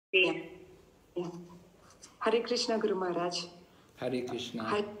Yeah. Yeah. Hare Krishna Guru Maharaj. Hare Krishna.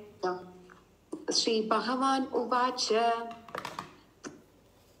 Hare Krishna. Shri Bhagavan Uvacha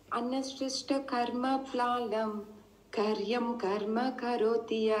Anashrishta Karma Plalam Karyam Karma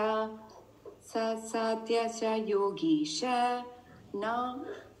Karotiya Sasatyasya Yogisha Na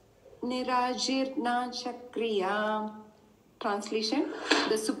Nirajir Na Chakriya. Translation: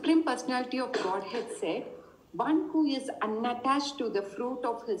 the Supreme Personality of Godhead said, one who is unattached to the fruit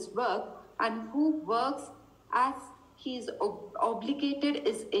of his work and who works as he is obligated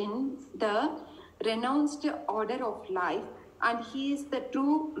is in the renounced order of life, and he is the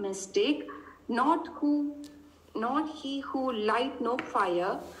true mystic, not he who light no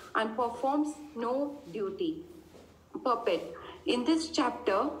fire and performs no duty. Puppet. In this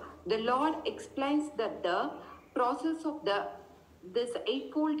chapter, the Lord explains that the process of this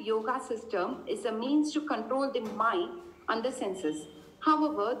eightfold yoga system is a means to control the mind and the senses.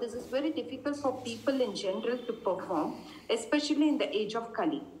 However, this is very difficult for people in general to perform, especially in the age of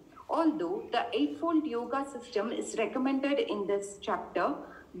Kali. Although the eightfold yoga system is recommended in this chapter,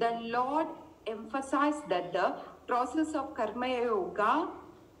 the Lord emphasized that the process of karma yoga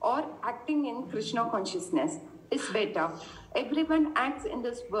or acting in Krishna consciousness is better. Everyone acts in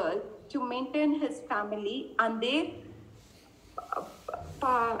this world to maintain his family and their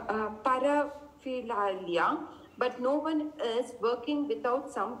paraphernalia, but no one is working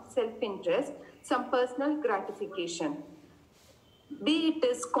without some self-interest, some personal gratification, be it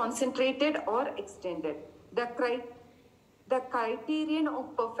is concentrated or extended. The criterion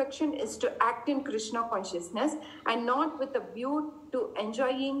of perfection is to act in Krishna consciousness and not with a view to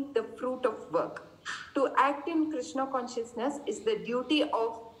enjoying the fruit of work. To act in Krishna consciousness is the duty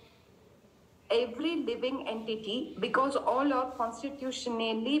of every living entity because all are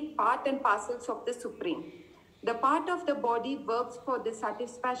constitutionally part and parcels of the Supreme. The part of the body works for the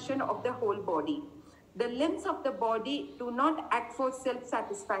satisfaction of the whole body. The limbs of the body do not act for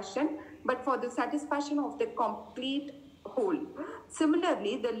self-satisfaction, but for the satisfaction of the complete whole.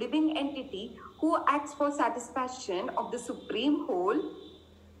 Similarly, the living entity who acts for satisfaction of the Supreme Whole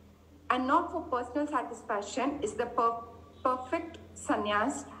and not for personal satisfaction is the perfect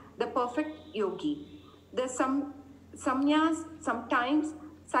sannyas, the perfect yogi. The sannyas sometimes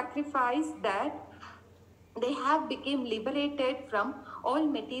sacrifice that they have become liberated from all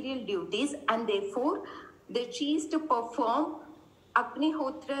material duties and therefore they choose to perform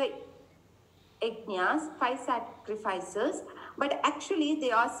Agnihotra Yajnas, 5 sacrifices, but actually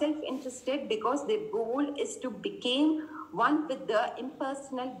they are self-interested because their goal is to become one with the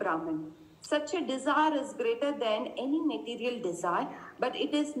impersonal Brahman. Such a desire is greater than any material desire, but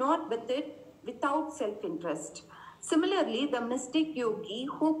it is not without self-interest. Similarly, the mystic yogi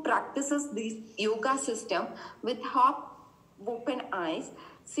who practices this yoga system with half-open eyes,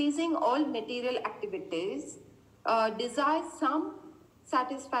 ceasing all material activities, desires some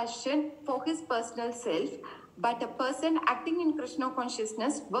satisfaction for his personal self, but a person acting in Krishna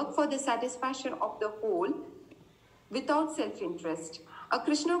consciousness works for the satisfaction of the whole without self-interest. A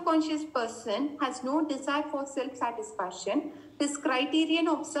Krishna conscious person has no desire for self-satisfaction. His criterion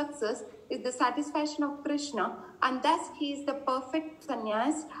of success is the satisfaction of Krishna, and thus he is the perfect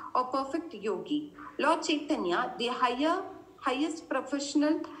sannyas or perfect yogi. Lord Chaitanya, the highest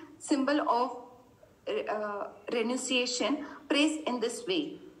professional symbol of renunciation, prays in this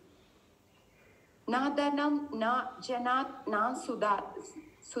way. Na dhanam na janat na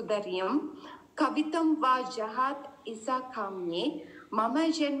sudaryam kavitam va jahat isa kamye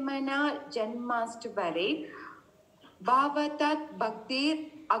mama janmana janmastvare bhavatat bhaktir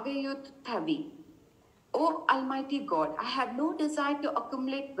agayut thavi. O Almighty God, I have no desire to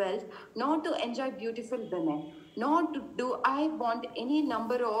accumulate wealth, nor to enjoy beautiful women, nor do I want any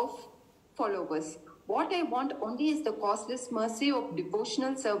number of followers. What I want only is the causeless mercy of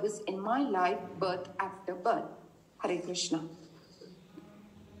devotional service in my life, birth after birth. Hare Krishna.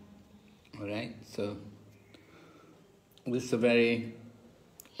 All right, so this is a very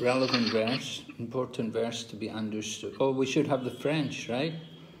relevant verse, important verse to be understood. Oh, we should have the French, right?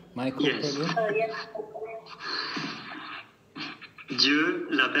 Michael, yes. Yes. Dieu,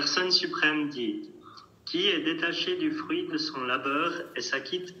 la personne suprême, dit: qui est détaché du fruit de son labeur et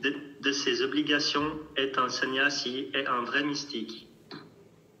s'acquitte de ses obligations est un sannyasi et un vrai mystique.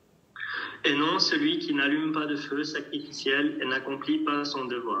 Et non celui qui n'allume pas de feu sacrificiel et n'accomplit pas son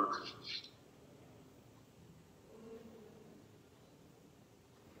devoir.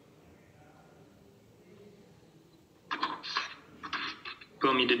 You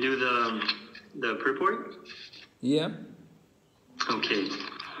want me to do the purport? Yeah. Okay.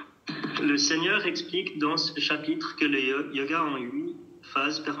 Le Seigneur explique dans ce chapitre que le yoga en lui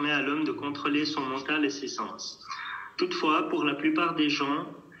phase permet à l'homme de contrôler son mental et ses sens. Toutefois, pour la plupart des gens,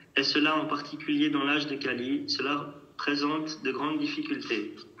 et cela en particulier dans l'âge de Kali, cela présente de grandes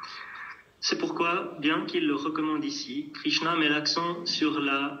difficultés. C'est pourquoi, bien qu'il le recommande ici, Krishna met l'accent sur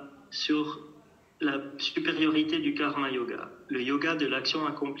la supériorité du karma yoga, le yoga de l'action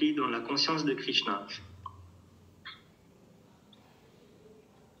accomplie dans la conscience de Krishna.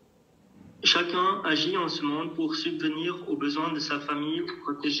 Chacun agit en ce monde pour subvenir aux besoins de sa famille ou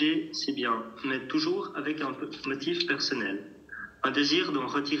protéger ses biens, mais toujours avec un motif personnel, un désir d'en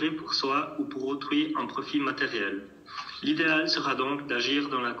retirer pour soi ou pour autrui un profit matériel. L'idéal sera donc d'agir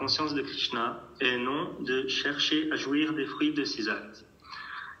dans la conscience de Krishna et non de chercher à jouir des fruits de ses actes.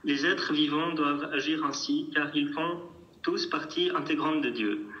 Les êtres vivants doivent agir ainsi car ils font tous partie intégrante de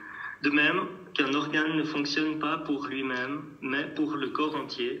Dieu. De même qu'un organe ne fonctionne pas pour lui-même, mais pour le corps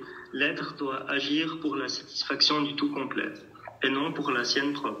entier, l'être doit agir pour la satisfaction du tout complet, et non pour la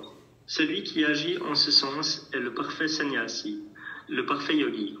sienne propre. Celui qui agit en ce sens est le parfait sannyasi, le parfait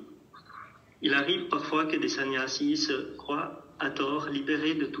yogi. Il arrive parfois que des sannyasis se croient à tort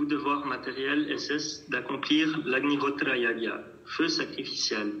libérés de tout devoir matériel et cessent d'accomplir l'agnihotra yagya, feu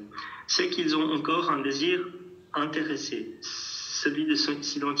sacrificiel. C'est qu'ils ont encore un désir intéressé, celui de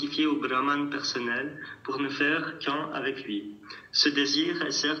s'identifier au Brahman personnel pour ne faire qu'un avec lui. Ce désir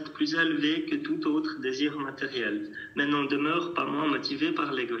est certes plus élevé que tout autre désir matériel, mais n'en demeure pas moins motivé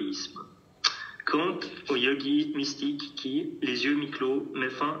par l'égoïsme. Quant au yogi mystique qui, les yeux mi-clos, met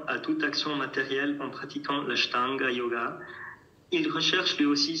fin à toute action matérielle en pratiquant l'ashtanga yoga, il recherche lui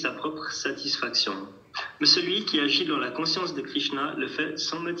aussi sa propre satisfaction. Mais celui qui agit dans la conscience de Krishna le fait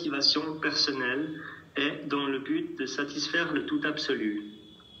sans motivation personnelle et dans le but de satisfaire le tout absolu.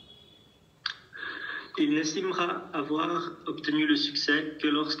 Il n'estimera avoir obtenu le succès que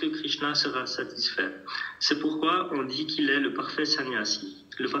lorsque Krishna sera satisfait. C'est pourquoi on dit qu'il est le parfait sannyasi,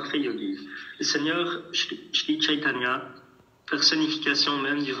 le parfait yogi. Le Seigneur Shri Chaitanya, personnification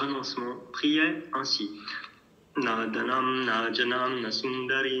même du renoncement, priait ainsi. Na danam na janam na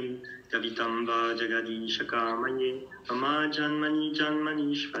sundarim kavitam va jagadi shakamaye ama janmani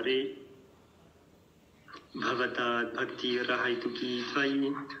janmani shvare Bhavata Bhakti Rahaituki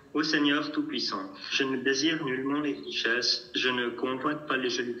Tvayi. Ô Seigneur Tout-Puissant, je ne désire nullement les richesses, je ne convoite pas les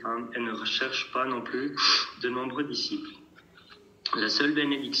jolies femmes et ne recherche pas non plus de nombreux disciples. La seule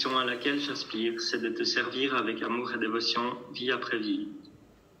bénédiction à laquelle j'aspire, c'est de te servir avec amour et dévotion, vie après vie.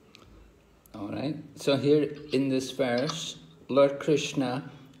 All right. So here in this verse, Lord Krishna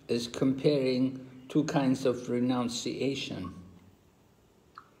is comparing two kinds of renunciation.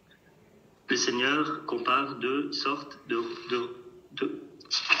 Le Seigneur compare deux sortes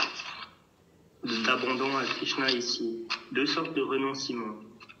d'abandon à Krishna ici, deux sortes de renoncement.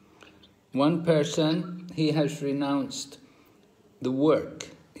 One person, he has renounced the work.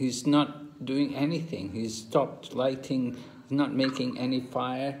 He's not doing anything. He's stopped lighting, he's not making any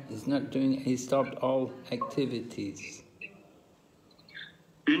fire, he stopped all activities.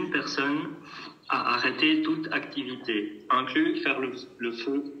 Une personne a arrêté toute activité, inclus faire le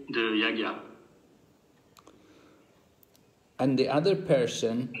feu de yaga. And the other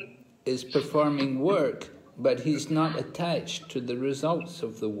person is performing work, but he's not attached to the results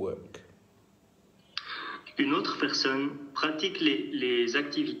of the work. Une autre personne pratique les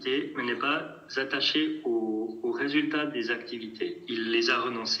activités, mais n'est pas attachée aux résultats des activités. Il les a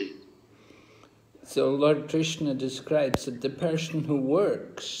renoncées. So Lord Krishna describes that the person who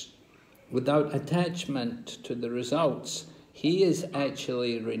works without attachment to the results, he is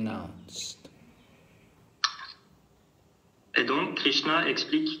actually renounced. Et donc Krishna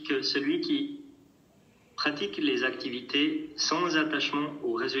explique que celui qui pratique les activités sans attachement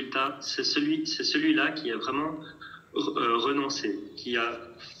aux résultats, c'est celui-là qui est vraiment renoncé, qui a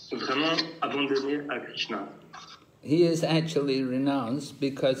vraiment abandonné à Krishna. He is actually renounced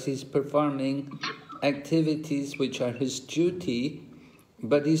because he's performing activities which are his duty,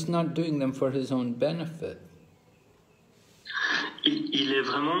 but he's not doing them for his own benefit. Il est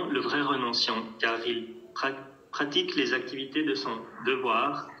vraiment le vrai renonciant, car il pratique les activités de son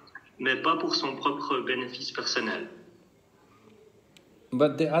devoir, mais pas pour son propre bénéfice personnel.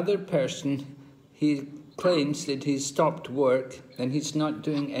 But the other person, he claims that he's stopped work and he's not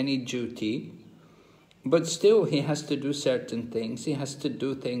doing any duty, but still he has to do certain things. He has to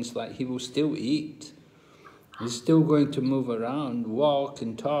do things like he will still eat. He's still going to move around, walk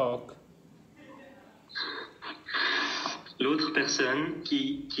and talk. L'autre personne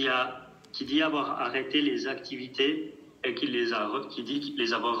qui dit avoir arrêté les activités et qui dit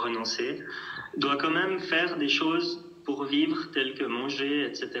les avoir renoncées, doit quand même faire des choses pour vivre, telles que manger,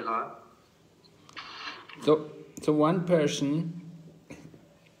 etc. So one person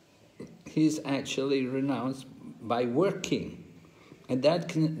he's actually renounced by working. And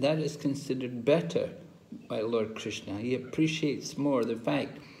that is considered better by Lord Krishna. He appreciates more the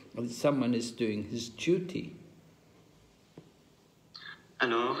fact that someone is doing his duty.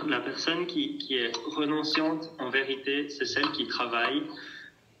 Alors, la personne qui est renonciante, en vérité, c'est celle qui travaille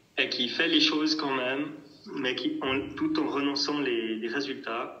et qui fait les choses quand même, mais tout en renonçant les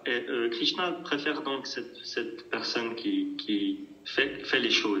résultats. Et Krishna préfère donc cette personne qui fait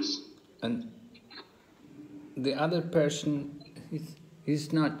les choses. And the other person,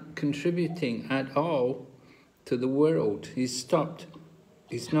 he's not contributing at all to the world. He's stopped.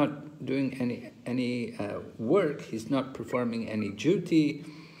 He's not doing any work. He's not performing any duty,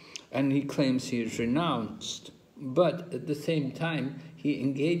 and he claims he is renounced. But at the same time, he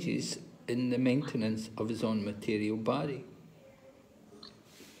engages in the maintenance of his own material body.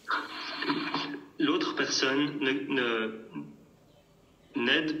 L'autre personne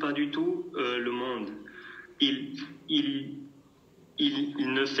n'aide pas du tout le monde. Il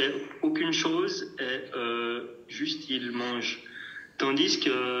ne fait aucune chose et juste il mange. Tandis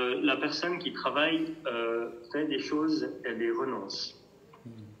que la personne qui travaille fait des choses et les renonce.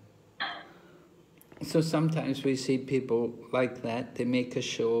 So sometimes we see people like that. They make a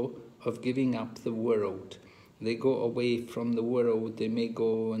show of giving up the world. They go away from the world. They may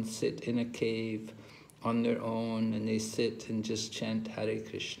go and sit in a cave on their own, and they sit and just chant Hare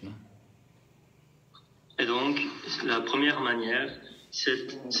Krishna. Et donc, la première manière,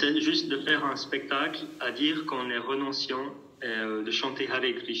 c'est juste de faire un spectacle à dire qu'on est renonciant et de chanter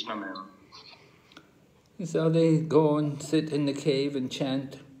Hare Krishna même. So they go and sit in the cave and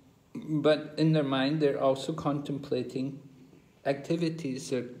chant, but in their mind they're also contemplating activities.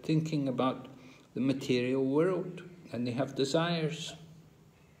 They're thinking about the material world, and they have desires.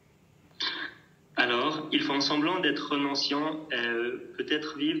 Alors, ils font semblant d'être renonciants,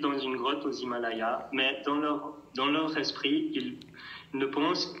 peut-être vivent dans une grotte aux Himalayas, mais dans leur esprit, ils ne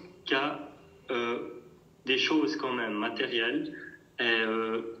pensent qu'à des choses quand même matérielles, et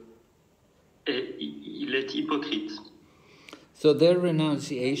il est hypocrite. So their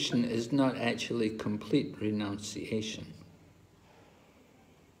renunciation is not actually complete renunciation.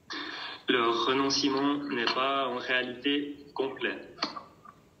 Leur renonciement n'est pas en réalité complet.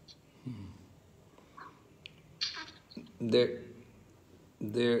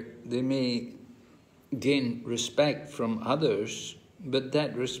 They may gain respect from others, but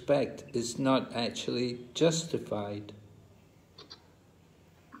that respect is not actually justified.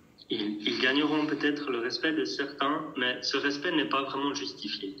 Ils gagneront peut-être le respect de certains, mais ce respect n'est pas vraiment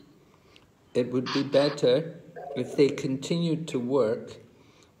justifié. It would be better if they continued to work,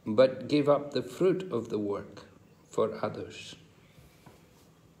 but give up the fruit of the work for others.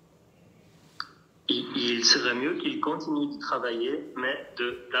 Il serait mieux qu'ils continuent de travailler, mais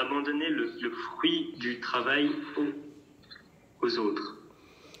d'abandonner le fruit du travail aux autres.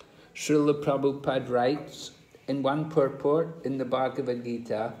 Srila Prabhupada writes in one purport in the Bhagavad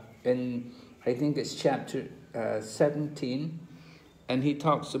Gita, in I think it's chapter 17, and he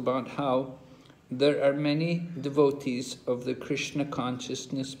talks about how there are many devotees of the Krishna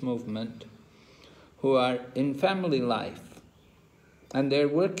consciousness movement who are in family life, and they're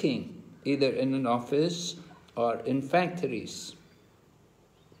working either in an office or in factories.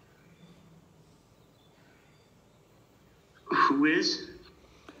 Who is?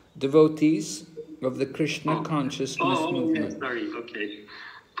 Devotees of the Krishna consciousness movement. Okay, sorry, okay.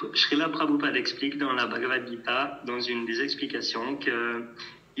 Srila Prabhupada explique dans la Bhagavad Gita, dans une des explications,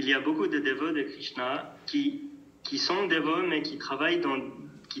 qu'il y a beaucoup de dévots de Krishna qui sont dévots, mais qui travaillent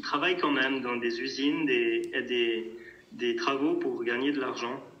quand même dans des usines et des travaux pour gagner de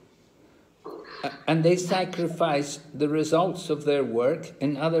l'argent. And they sacrifice the results of their work,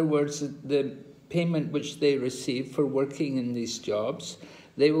 in other words, the payment which they receive for working in these jobs,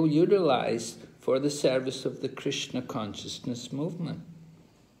 they will utilize for the service of the Krishna consciousness movement.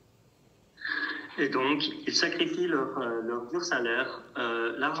 Et donc, ils sacrifient leur dur salaire.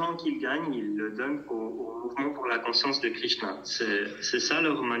 L'argent qu'ils gagnent, ils le donnent au mouvement pour la conscience de Krishna. C'est ça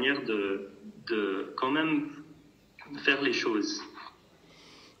leur manière de quand même faire les choses.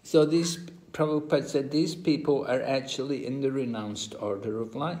 So Prabhupada said these people are actually in the renounced order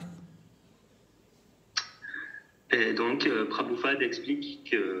of life. Et donc, Prabhupada explique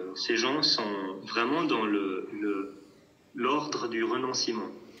que ces gens sont vraiment dans l'ordre du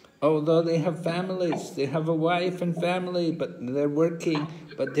renonciement. Although they have families, they have a wife and family, but they're working,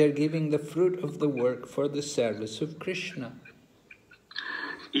 but they're giving the fruit of the work for the service of Krishna.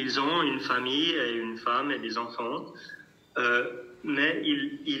 Ils ont une famille et une femme et des enfants, mais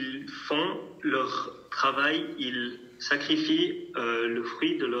ils font leur travail, ils sacrifient le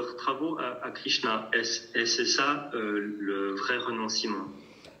fruit de leurs travaux à Krishna. Et c'est ça le vrai renoncement.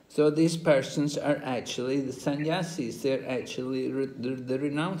 So these persons are actually the sannyasis, they're actually the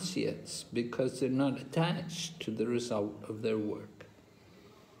renunciates, because they're not attached to the result of their work.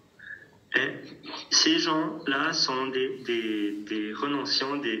 Et ces gens-là sont des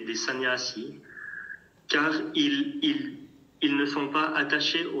renonciants, des sannyasis, car ils ne sont pas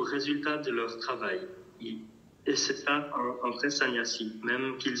attachés au résultat de leur travail. Et c'est ça un vrai sannyasi,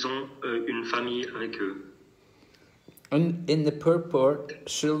 même qu'ils ont une famille avec eux. And in the purport,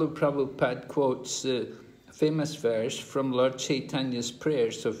 Srila Prabhupada quotes the famous verse from Lord Chaitanya's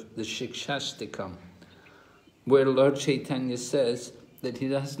prayers of the Shikshastakam, where Lord Chaitanya says that he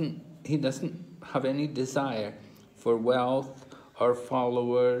doesn't have any desire for wealth or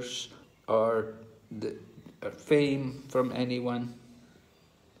followers or fame from anyone.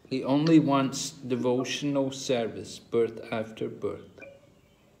 He only wants devotional service, birth after birth.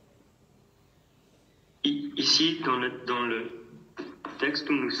 Ici, dans le texte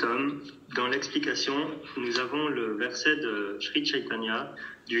où nous sommes, dans l'explication, nous avons le verset de Sri Chaitanya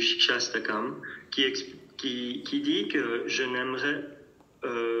du Shikshastakam qui dit que je n'aimerais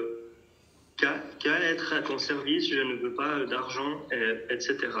qu'à être à ton service, je ne veux pas d'argent,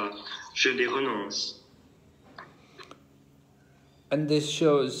 etc. Je les renonce. And this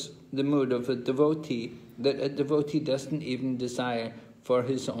shows the mood of a devotee, that a devotee doesn't even desire for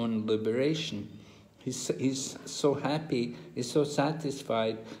his own liberation. He's so happy, he's so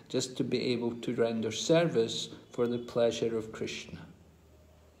satisfied just to be able to render service for the pleasure of Krishna.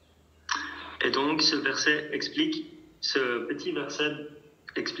 Et donc ce petit verset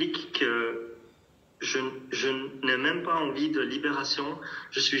explique que je n'ai même pas envie de libération,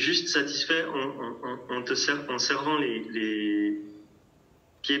 je suis juste satisfait en servant les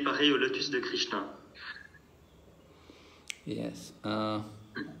pieds pareils au lotus de Krishna. Yes.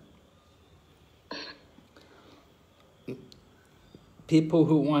 People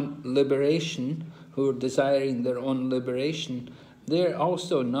who want liberation, who are desiring their own liberation, they're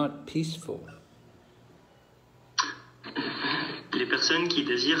also not peaceful. Les personnes qui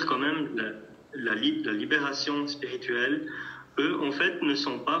désirent quand même la libération spirituelle, eux, en fait, ne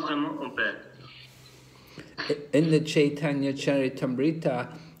sont pas vraiment en paix. In the Chaitanya Charitamrita,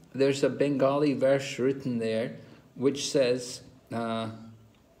 there's a Bengali verse written there, which says, how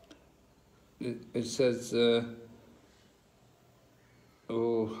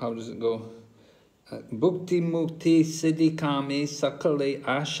does it go? Bhakti mukti siddhikami sakale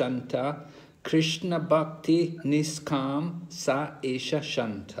ashanta Krishna bhakti niskam sa esha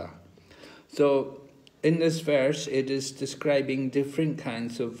shanta. So in this verse it is describing different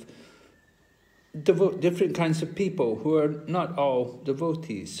kinds of people who are not all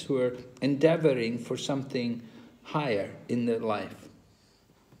devotees, who are endeavoring for something higher in their life.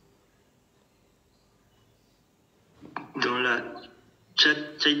 Dans la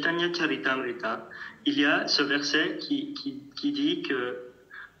Chaitanya Charitamrita, il y a ce verset qui dit que,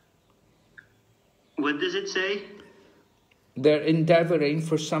 what does it say? They're endeavoring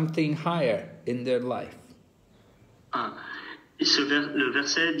for something higher in their life. Le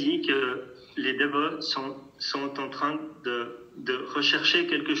verset dit que les dévots sont en train de rechercher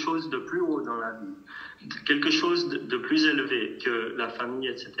quelque chose de plus haut dans la vie, quelque chose de plus élevé que la famille,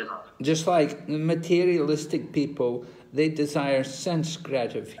 etc. Just like the materialistic people, they desire sense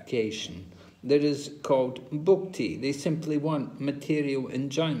gratification. That is called bhakti. They simply want material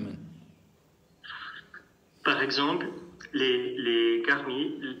enjoyment. Par exemple, les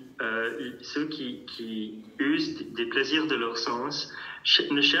karmis, ceux qui usent des plaisirs de leur sens,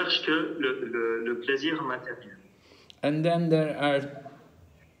 ne cherchent que le plaisir matériel. And then there are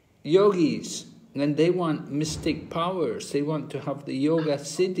yogis, and they want mystic powers. They want to have the yoga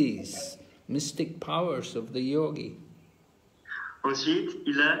siddhis, mystic powers of the yogi. Ensuite,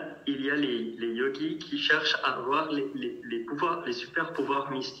 il y a les yogis qui cherchent à avoir les super pouvoirs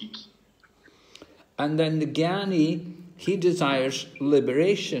mystiques. And then the jnani, he desires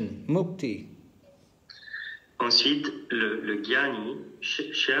liberation, mukti. Ensuite, le jnani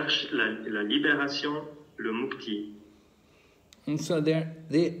cherche la libération, le mukti. And so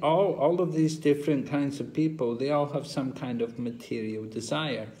all of these different kinds of people, they all have some kind of material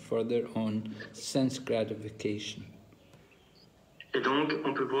desire for their own sense gratification. Et donc,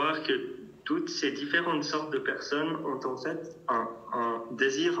 on peut voir que toutes ces différentes sortes de personnes ont en fait un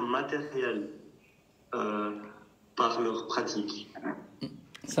désir matériel par leur pratique.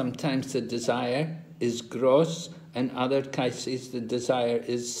 Sometimes the desire is gross, and other cases the desire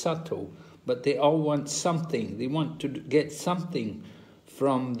is subtle. But they all want something. They want to get something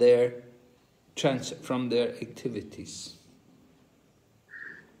from their from their activities.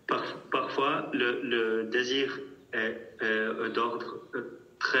 Parfois, le désir est d'ordre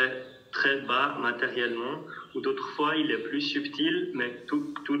très bas matériellement, ou d'autres fois il est plus subtil, mais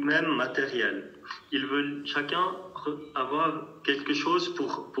tout de même matériel. Ils veulent chacun avoir quelque chose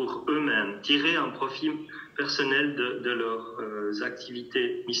pour eux-mêmes, tirer un profit personnel de leurs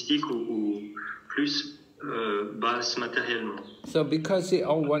activités mystiques ou plus basses matériellement. So because they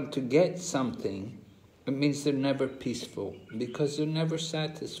all want to get something, it means they're never peaceful, because they're never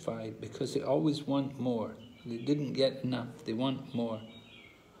satisfied, because they always want more. They didn't get enough, they want more.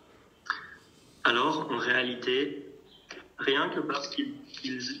 Alors, en réalité, rien que parce qu'ils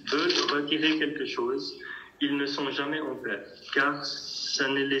veulent retirer quelque chose, ils ne sont jamais en paix, car ça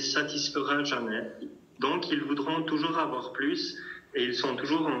ne les satisfera jamais. Donc, ils voudront toujours avoir plus, et ils sont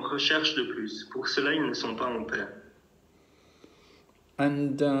toujours en recherche de plus. Pour cela, ils ne sont pas en paix.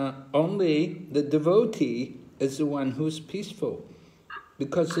 And only the devotee is the one who's peaceful,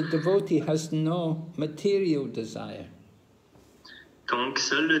 because the devotee has no material desire. Donc,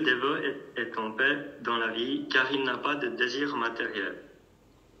 seul le dévot est en paix dans la vie, car il n'a pas de désir matériel.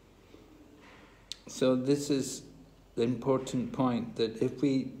 So this is the important point, that if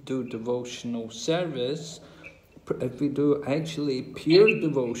we do devotional service, if we do actually pure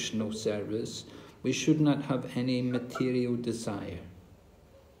devotional service, we should not have any material desire.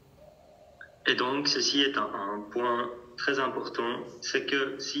 Et donc, ceci est un point très important, c'est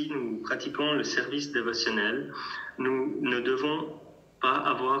que si nous pratiquons le service dévotionnel, nous ne devons pas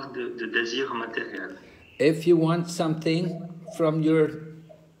avoir de désir matériel. If you want something from your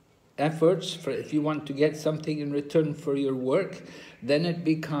efforts, if you want to get something in return for your work, then it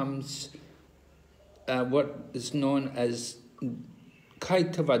becomes what is known as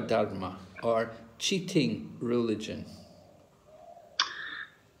kaitava dharma, or cheating religion.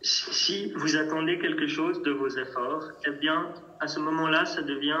 Si vous attendez quelque chose de vos efforts, eh bien, à ce moment-là, ça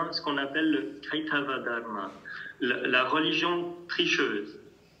devient ce qu'on appelle le kaitava dharma, la religion tricheuse.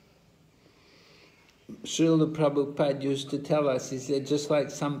 Srila Prabhupada used to tell us, he said, just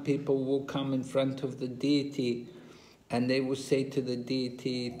like some people will come in front of the deity and they will say to the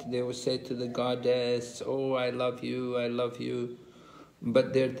deity, they will say to the goddess, oh, I love you,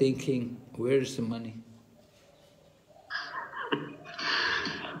 but they're thinking, where's the money?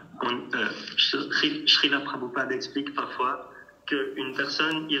 Srila Prabhupada explique parfois qu'une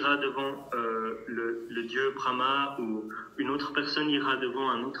personne ira devant le dieu Brahma, ou une autre personne ira devant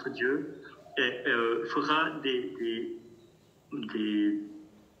un autre dieu et fera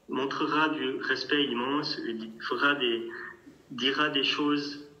montrera du respect immense, dira des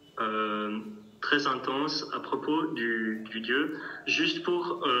choses très intenses à propos du dieu, juste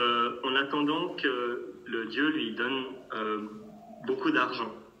en attendant que le dieu lui donne beaucoup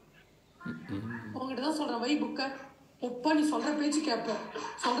d'argent.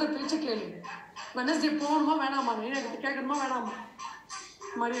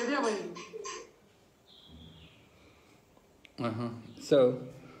 So,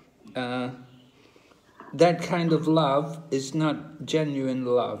 that kind of love is not genuine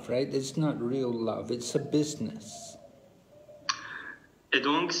love, right? It's not real love, it's a business. Et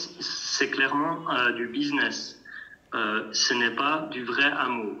donc, c'est clairement du business. Ce n'est pas du vrai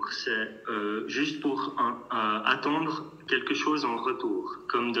amour, c'est juste pour attendre quelque chose en retour,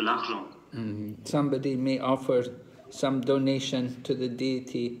 comme de l'argent. Somebody may offer some donation to the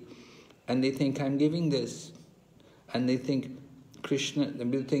deity and they think, I'm giving this. And they think Krishna,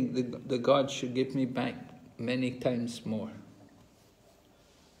 they think the God should give me back many times more.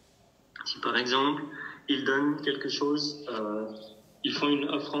 Si par exemple, ils donnent quelque chose, ils font une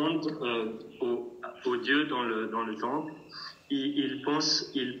offrande au Dieu dans le temple, ils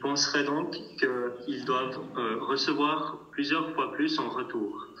penseraient donc qu'ils doivent recevoir plusieurs fois plus en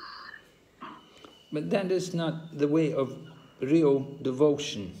retour. But that is not the way of real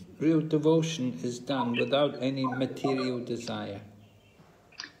devotion. Real devotion is done without any material desire.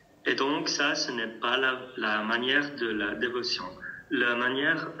 Et donc ça, ce n'est pas la manière de la dévotion. La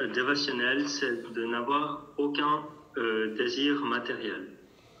manière dévotionnelle, c'est de n'avoir aucun désir matériel.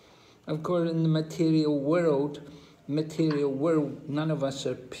 Of course, in the material world, none of us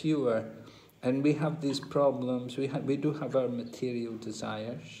are pure, and we have these problems. We do have our material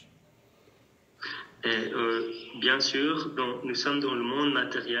desires. Et bien sûr, nous sommes dans le monde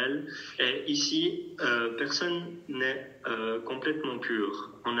matériel, et ici, personne n'est complètement pur.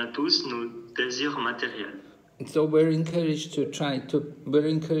 On a tous nos désirs matériels. So we're encouraged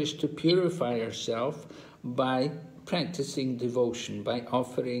to purify ourselves by practicing devotion, by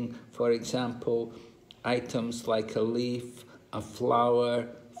offering, for example, items like a leaf, a flower,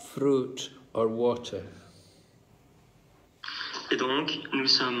 fruit, or water. Et donc, nous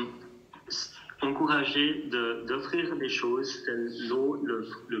sommes encouragés d'offrir des choses telles l'eau,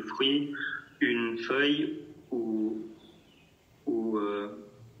 le fruit, une feuille ou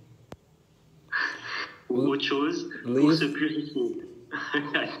autre chose pour se purifier.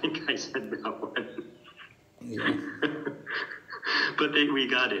 I think I said that one. Yeah. But we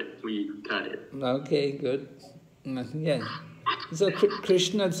got it. We got it. Okay, good. Yeah. So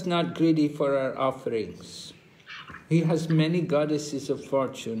Krishna's not greedy for our offerings. He has many goddesses of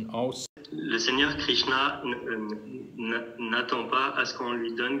fortune also. Le Seigneur Krishna n'attend pas à ce qu'on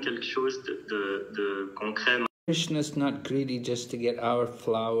lui donne quelque chose de concret. Krishna's not greedy just to get our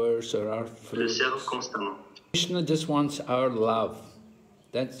flowers or our fruits. Le serve constamment. Krishna just wants our love.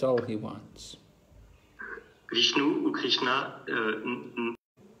 That's all he wants. Vishnu ou Krishna.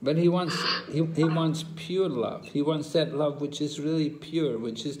 But he wants pure love. He wants that love which is really pure,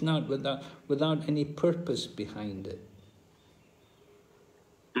 which is not without any purpose behind it.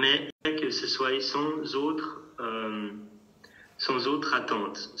 Mais que ce soit sans autre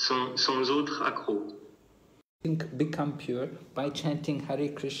attente, sans autre accroc. You can become pure by chanting Hare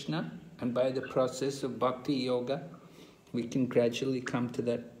Krishna, and by the process of Bhakti Yoga, we can gradually come to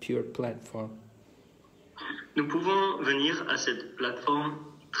that pure platform. Nous pouvons venir à cette plateforme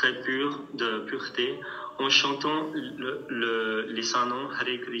très pure de pureté en chantant les saints noms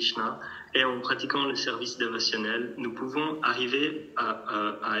Hare Krishna et en pratiquant le service dévotionnel. Nous pouvons arriver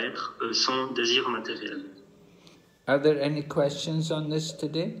à être sans désir matériel. Are there any questions on this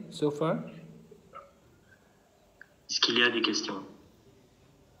today so far? Est-ce qu'il y a des questions?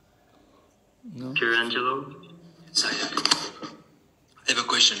 No. Pierre Angelo? I have a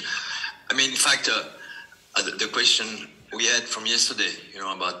question. I mean, in fact, the question we had from yesterday,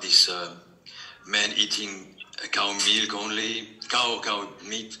 about this man eating cow milk only, cow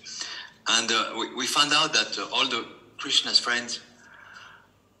meat, and we found out that all the Krishna's friends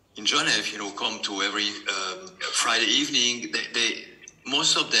in Geneva, come to every Friday evening. They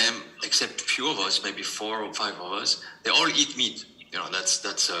most of them, except a few of us, maybe 4 or 5 of us, they all eat meat. That's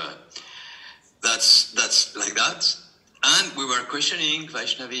like that. And we were questioning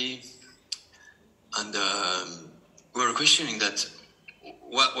Vaishnavi, and we were questioning that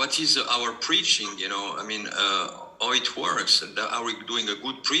what is our preaching, how it works, and are we doing a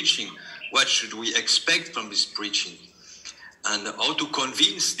good preaching? What should we expect from this preaching? And how to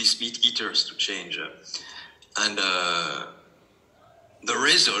convince these meat eaters to change. And the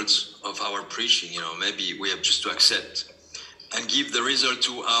results of our preaching, maybe we have just to accept and give the result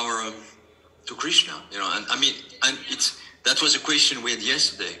to Krishna, and that was a question we had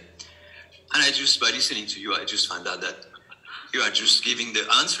yesterday. And by listening to you, I just found out that you are just giving the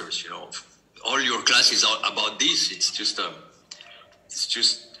answers, all your classes are about this. It's just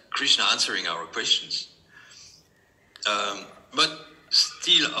Krishna answering our questions. But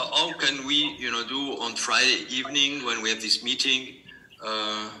still, how can we, do on Friday evening when we have this meeting?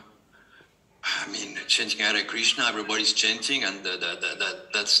 Chanting Hare Krishna, everybody's chanting, and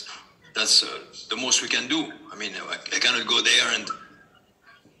that's the most we can do. I cannot go there and,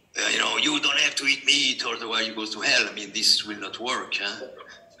 you don't have to eat meat, or otherwise you go to hell. This will not work. Huh?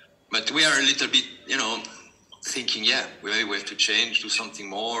 But we are a little bit, thinking, maybe we have to change, do something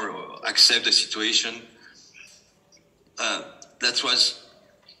more, or accept the situation. That was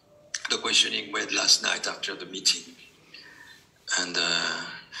the questioning we had last night after the meeting. And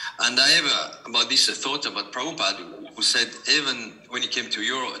I have about this a thought about Prabhupada, who said even when he came to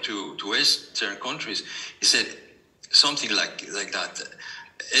Europe, to Western countries, he said something like that.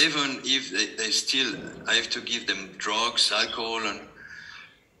 Even if they still, I have to give them drugs, alcohol,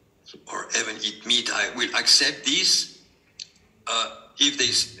 or even eat meat, I will accept this if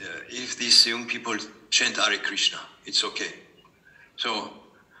these young people chant Hare Krishna. It's okay. So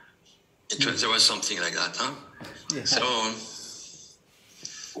there was something like that, huh? Yeah.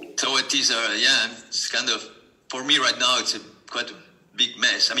 So it is, it's kind of, for me right now, it's quite a big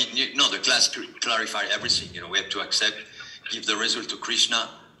mess. The class clarify everything. We have to accept, give the result to Krishna,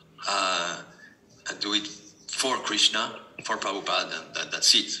 and do it for Krishna, for Prabhupada, and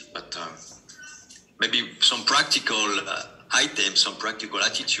that's it. But maybe some practical items, some practical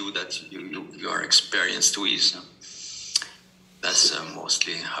attitude that you are experienced with. That's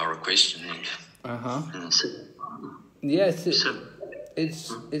mostly our questioning. Yes,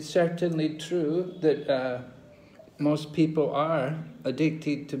 it's certainly true that most people are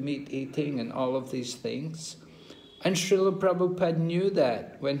addicted to meat eating and all of these things. And Srila Prabhupada knew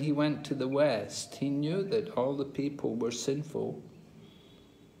that when he went to the West. He knew that all the people were sinful.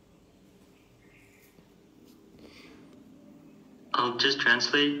 I'll just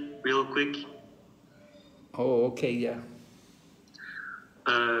translate. real quick. Oh, okay, yeah.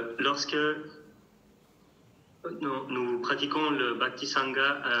 Lorsque nous pratiquons le Bhakti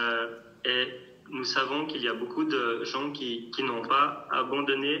Sangha et nous savons qu'il y a beaucoup de gens qui n'ont pas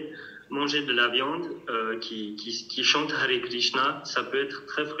abandonné manger de la viande, qui chantent Hare Krishna, ça peut être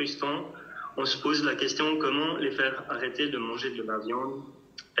très frustrant. On se pose la question comment les faire arrêter de manger de la viande.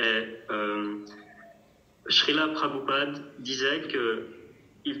 Et Srila Prabhupada disait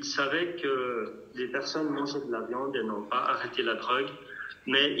qu'il savait que des personnes mangeaient de la viande et n'ont pas arrêté la drogue,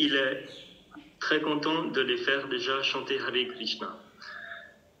 mais il est très content de les faire déjà chanter Hare Krishna,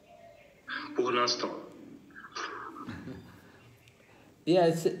 pour l'instant.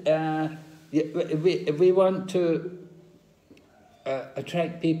 Yes, if we want to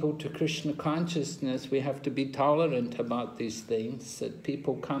attract people to Krishna consciousness, we have to be tolerant about these things, that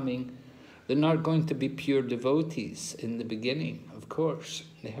people coming, they're not going to be pure devotees in the beginning, of course.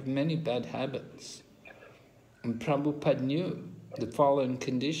 They have many bad habits. And Prabhupada knew the fallen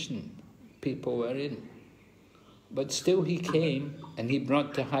condition people were in. But still he came and he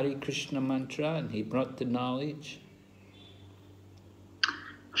brought the Hare Krishna mantra and he brought the knowledge.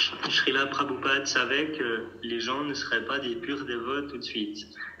 Srila Prabhupada savait que les gens ne seraient pas des purs dévots tout de suite.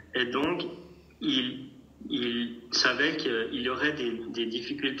 Et donc, il savait qu'il y aurait des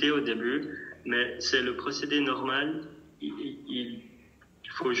difficultés au début, mais c'est le procédé normal, il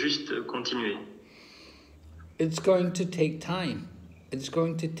faut juste continuer. It's going to take time. It's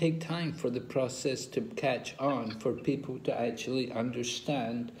going to take time for the process to catch on, for people to actually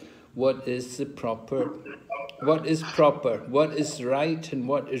understand what is proper, what is right and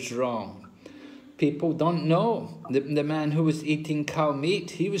what is wrong. People don't know. The man who was eating cow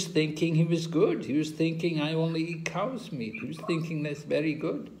meat, he was thinking he was good. He was thinking, I only eat cow's meat. He was thinking that's very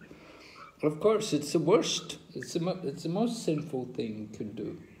good. Of course, it's the worst. It's the most sinful thing you could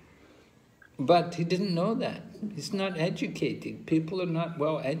do. But he didn't know that. He's not educated. People are not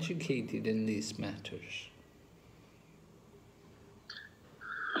well educated in these matters.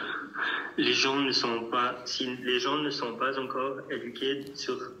 Les gens ne sont pas, si les gens ne sont pas encore éduqués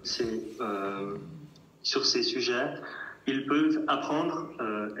sur ces sujets, ils peuvent apprendre,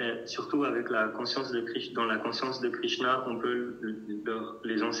 et surtout avec la conscience de Krishna, dans la conscience de Krishna, on peut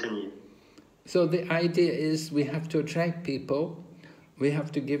les enseigner. So the idea is we have to attract people, we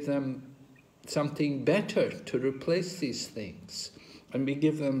have to give them something better to replace these things. And we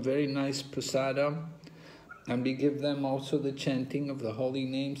give them very nice prasadam, and we give them also the chanting of the holy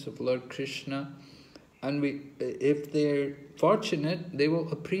names of Lord Krishna. And if they're fortunate, they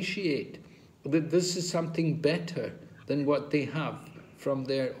will appreciate that this is something better than what they have from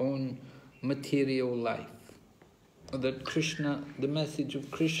their own material life. That Krishna, the message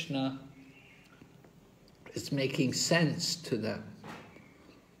of Krishna, is making sense to them.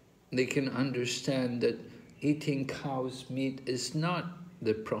 They can understand that eating cow's meat is not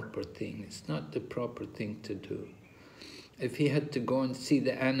the proper thing. It's not the proper thing to do. If he had to go and see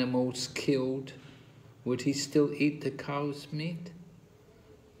the animals killed, would he still eat the cow's meat?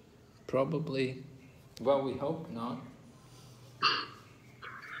 Probably. Well, we hope not.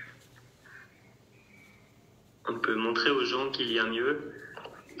 On peut montrer aux gens qu'il y a mieux,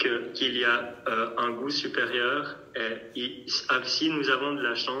 qu'il y a un goût supérieur, et si nous avons de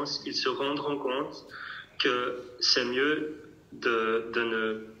la chance, ils se rendront compte que c'est mieux de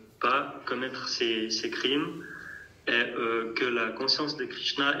ne pas commettre ces crimes, et que la conscience de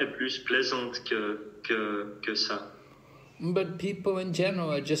Krishna est plus plaisante que ça. But people in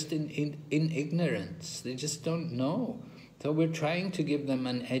general are just in ignorance. They just don't know. So we're trying to give them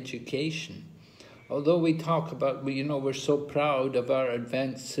an education. Although we talk about, we're so proud of our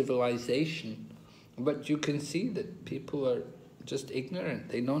advanced civilization, but you can see that people are just ignorant.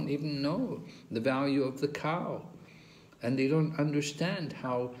 They don't even know the value of the cow. And they don't understand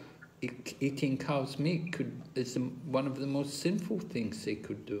how eating cow's meat is one of the most sinful things they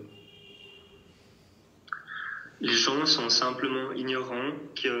could do. Les gens sont simplement ignorants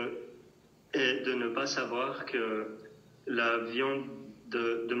et de ne pas savoir que la viande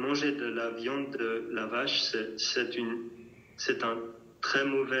de manger de la viande de la vache, c'est un très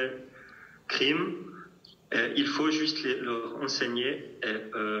mauvais crime. Et il faut juste leur enseigner et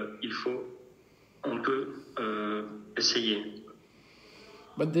on peut essayer.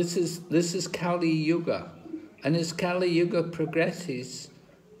 But this is Kali Yuga, and as Kali Yuga progresses,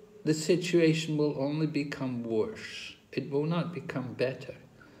 the situation will only become worse. It will not become better.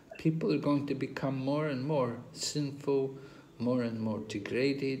 People are going to become more and more sinful, more and more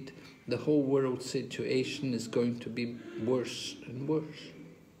degraded. The whole world situation is going to be worse and worse.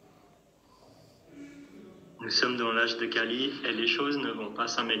 Nous sommes dans l'âge de Kali et les choses ne vont pas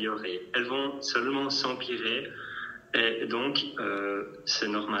s'améliorer. Elles vont seulement s'empirer et donc c'est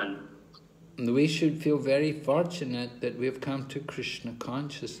normal. We should feel very fortunate that we have come to Krishna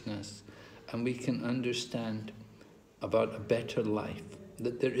consciousness and we can understand about a better life,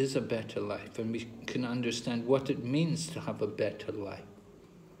 that there is a better life, and we can understand what it means to have a better life.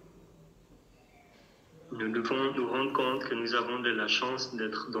 Nous devons nous rendre compte que nous avons de la chance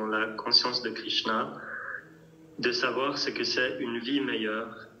d'être dans la conscience de Krishna, de savoir ce que c'est une vie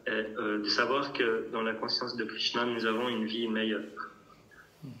meilleure, et de savoir que dans la conscience de Krishna, nous avons une vie meilleure.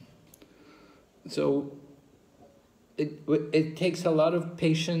 So, it takes a lot of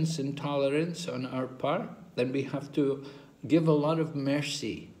patience and tolerance on our part, then we have to give a lot of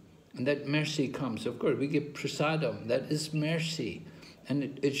mercy, and that mercy comes. Of course, we give prasadam, that is mercy,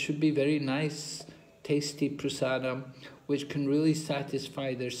 and it should be very nice, tasty prasadam, which can really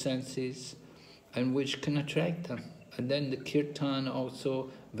satisfy their senses, and which can attract them. And then the kirtan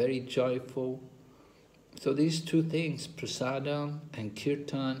also, very joyful. So these two things, prasadam and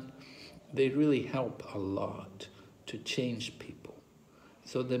kirtan, they really help a lot to change people.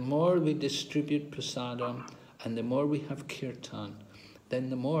 So the more we distribute prasadam and the more we have kirtan, then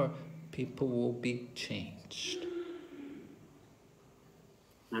the more people will be changed.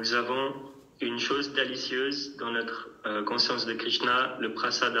 Nous avons une chose délicieuse dans notre conscience de Krishna, le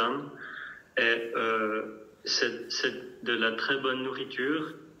prasadam, et c'est de la très bonne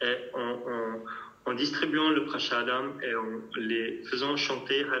nourriture, et en distribuant le prasadam et en les faisant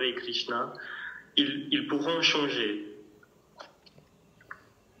chanter Hare Krishna, ils pourront changer.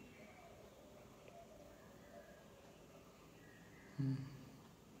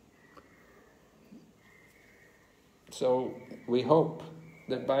 So we hope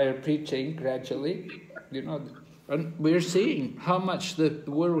that by our preaching gradually, and we're seeing how much the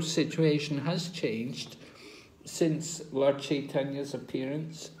world situation has changed since Lord Chaitanya's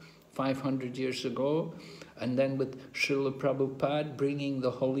appearance 500 years ago, and then with Srila Prabhupada bringing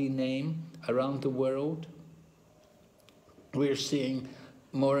the holy name around the world. We're seeing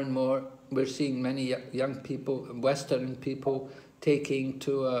more and more, we're seeing many young people, Western people, taking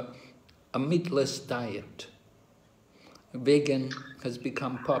to a meatless diet. Vegan has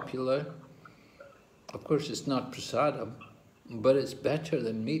become popular. Of course, it's not prasadam, but it's better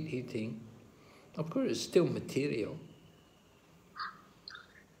than meat eating. Of course, it's still material.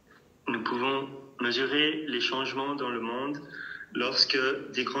 Nous pouvons mesurer les changements dans le monde lorsque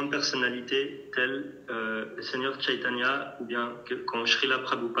des grandes personnalités telles le Seigneur Chaitanya ou bien quand Srila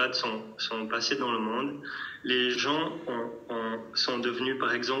Prabhupada sont passés dans le monde, les gens sont devenus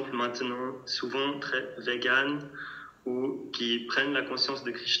par exemple maintenant souvent très véganes ou qui prennent la conscience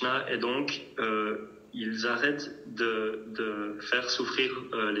de Krishna et donc ils arrêtent de faire souffrir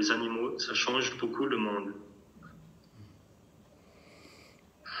les animaux. Ça change beaucoup le monde.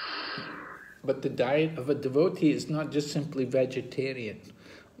 But the diet of a devotee is not just simply vegetarian.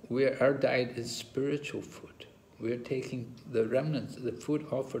 Our diet is spiritual food. We're taking the remnants, the food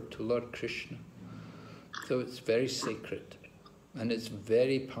offered to Lord Krishna. So it's very sacred, and it's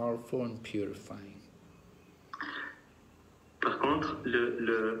very powerful and purifying. Par contre,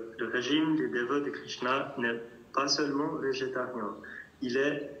 le régime des dévots de Krishna n'est pas seulement végétarien, il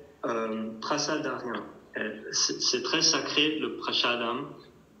est prasadarien. C'est très sacré le prasadam.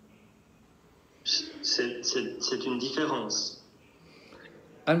 C'est une différence.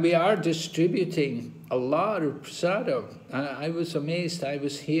 And we are distributing a lot of prasadam. I was amazed, I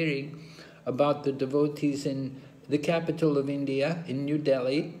was hearing about the devotees in the capital of India, in New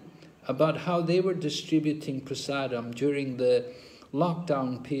Delhi, about how they were distributing prasadam during the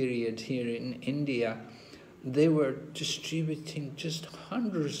lockdown period here in India. They were distributing just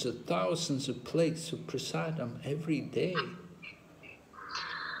hundreds of thousands of plates of prasadam every day.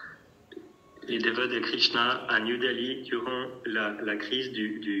 Les dévots de Krishna à New Delhi, durant la crise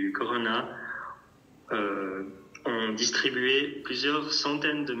du corona, ont distribué plusieurs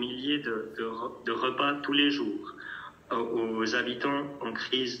centaines de milliers de repas tous les jours aux habitants en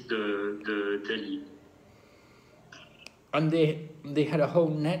crise de Delhi. And they had a whole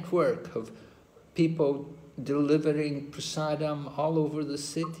network of people delivering prasadam all over the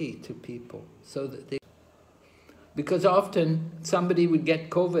city to people, so that because often somebody would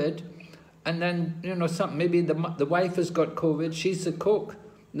get COVID, and then, maybe the wife has got COVID, she's the cook,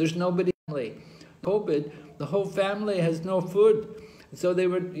 there's nobody. COVID, the whole family has no food. So they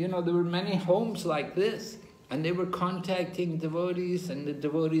were, there were many homes like this, and they were contacting devotees, and the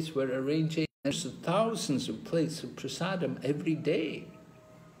devotees were arranging thousands of plates of prasadam every day.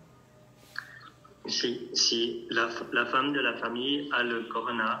 Si la femme de la famille a le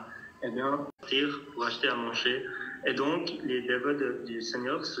corona, eh bien, sortir pour acheter à manger. Et donc, les dévots du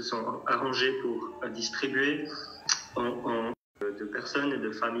Seigneur se sont arrangés pour distribuer de personnes et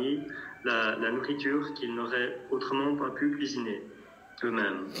de familles la nourriture qu'ils n'auraient autrement pas pu cuisiner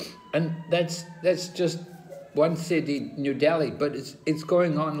eux-mêmes. And that's just one city, New Delhi, but it's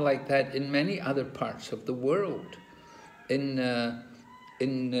going on like that in many other parts of the world. In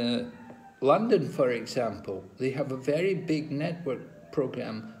London, for example, they have a very big network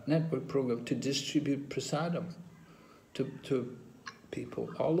program to distribute prasadam to people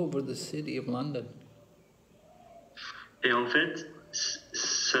all over the city of London. Et en fait,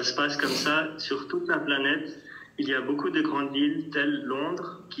 ça se passe comme ça sur toute la planète. Il y a beaucoup de grandes villes telles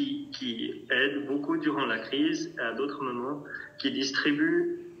Londres qui aident beaucoup durant la crise et à d'autres moments qui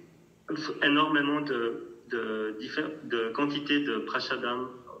distribuent énormément de quantités de prasadam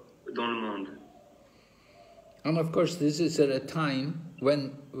dans le monde. And of course, this is at a time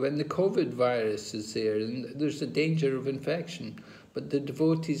when the COVID virus is there, and there's a danger of infection. But the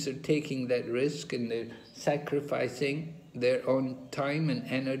devotees are taking that risk and they're sacrificing their own time and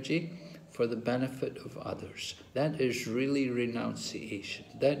energy for the benefit of others. That is really renunciation.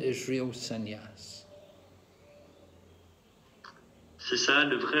 That is real sannyas. C'est ça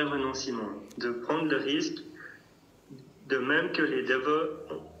le vrai renoncement, de prendre le risque, de même que les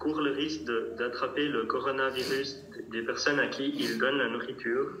dévots courent le risque d'attraper le coronavirus des personnes à qui ils donnent la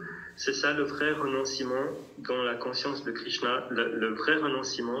nourriture. C'est ça le vrai renoncement dans la conscience de Krishna. Le vrai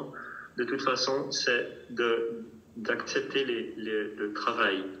renoncement, de toute façon, c'est d'accepter le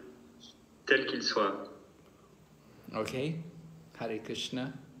travail tel qu'il soit. Okay. Hare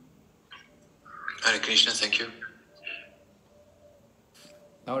Krishna. Hare Krishna, thank you.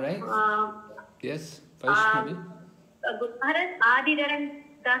 All right. Yes, Vaishnavi. Good Maharaj, Adidaran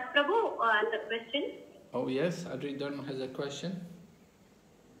Das Prabhu has a question. Oh yes, Adridan has a question.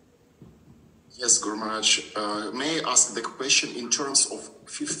 Yes, Guru Maharaj. May I ask the question in terms of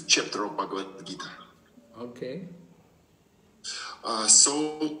 5th chapter of Bhagavad Gita? Okay.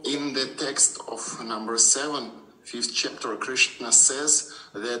 So in the text of number 7, 5th chapter, Krishna says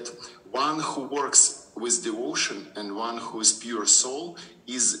that one who works with devotion and one who is pure soul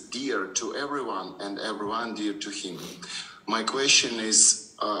is dear to everyone and everyone dear to him. My question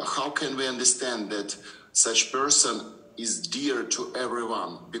is, how can we understand that such person is dear to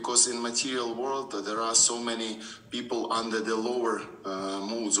everyone? Because in material world there are so many people under the lower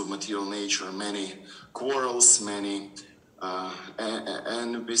moods of material nature, many quarrels, many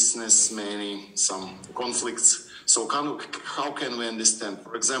and business, some conflicts. So how can we understand?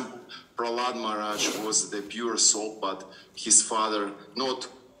 For example, Prahlad Maharaj was the pure soul, but his father not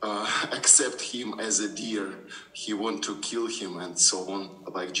accept him as a dear. He want to kill him and so on,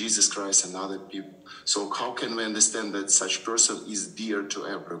 like Jesus Christ and other people. So how can we understand that such person is dear to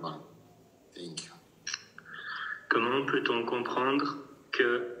everyone? Thank you. Comment peut-on comprendre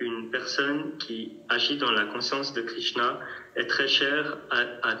qu'une personne qui agit dans la conscience de Krishna est très chère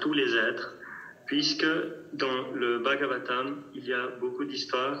à tous les êtres, puisque dans le Bhagavatam, il y a beaucoup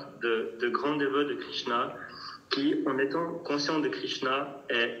d'histoires de grands dévots de Krishna qui, en étant conscients de Krishna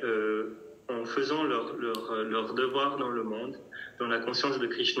et en faisant leur devoir dans le monde, dans la conscience de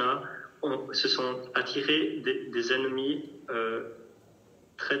Krishna, se sont attirés des ennemis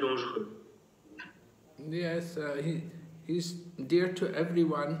très dangereux. Yes, he's dear to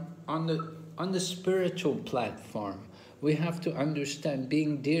everyone on the spiritual platform. We have to understand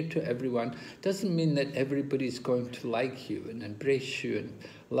being dear to everyone doesn't mean that everybody's going to like you and embrace you and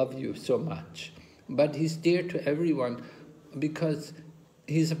love you so much. But he's dear to everyone because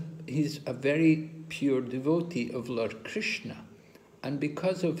he's a very pure devotee of Lord Krishna. And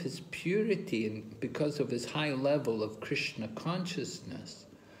because of his purity and because of his high level of Krishna consciousness,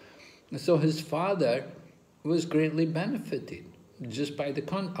 so his father was greatly benefited just by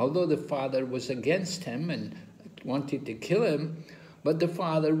although the father was against him and wanted to kill him, but the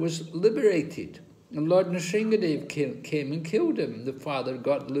father was liberated. And Lord Nrsingadev came and killed him. The father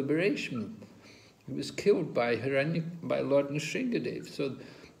got liberation. He was killed by Lord Nrsingadev. So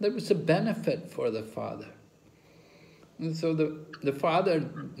there was a benefit for the father. And so the father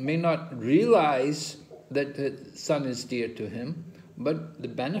may not realize that the son is dear to him, but the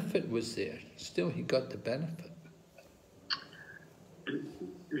benefit was there. Still, he got the benefit.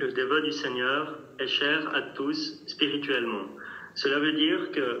 Le dévot du Seigneur est cher à tous spirituellement. Cela veut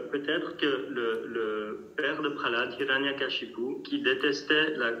dire que peut-être que le père de Prahlad, Hiranyakashipu, qui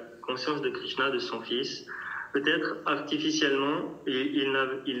détestait la conscience de Krishna de son fils, peut-être artificiellement,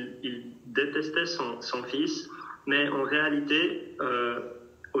 il détestait son fils, mais en réalité,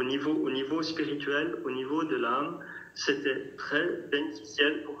 au niveau spirituel, au niveau de l'âme, c'était très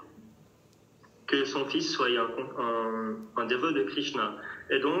bénéficiel pour lui. que son fils soit un dévot de Krishna.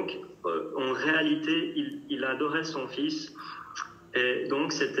 Et donc, en réalité, il adorait son fils. Et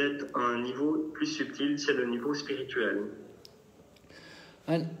donc, c'était un niveau plus subtil, c'est le niveau spirituel.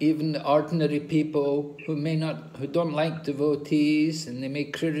 And even ordinary people who don't like devotees, and they may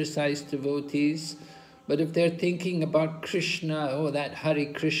criticize devotees, but if they're thinking about Krishna, oh, that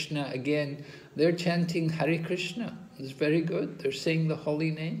Hare Krishna again, they're chanting Hare Krishna. It's very good. They're saying the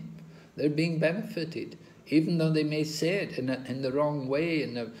holy name. They're being benefited, even though they may say it in the wrong way,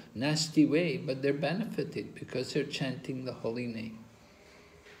 in a nasty way, but they're benefited because they're chanting the holy name.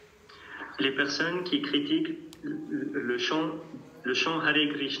 Les personnes qui critiquent le chant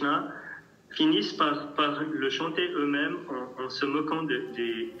Hare Krishna finissent par le chanter eux-mêmes en se moquant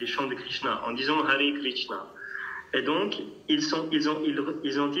des chants de Krishna, en disant Hare Krishna. Et donc, ils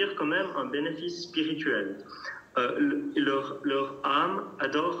en tirent quand même un bénéfice spirituel. Leur âme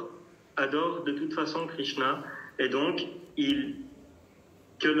adore de toute façon Krishna, et donc,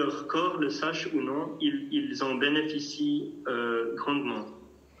 que leur corps le sache ou non, ils en bénéficient grandement.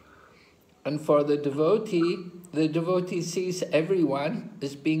 And for the devotee sees everyone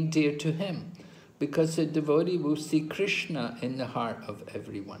as being dear to him, because the devotee will see Krishna in the heart of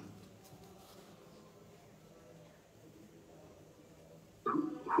everyone.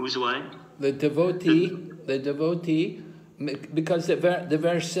 Who's why? The devotee, because the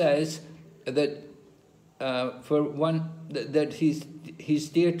verse says that that he's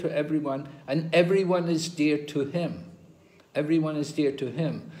dear to everyone, and everyone is dear to him. Everyone is dear to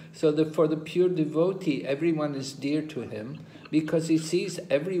him. So for the pure devotee, everyone is dear to him because he sees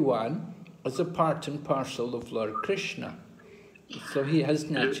everyone as a part and parcel of Lord Krishna. So he has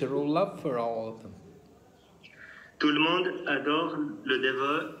natural love for all of them. Tout le monde adore le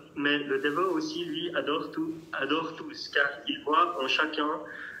dévot, mais le dévot aussi, lui, adore tous, car il voit en chacun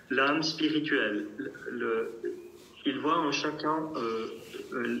l'âme spirituelle. Il voit en chacun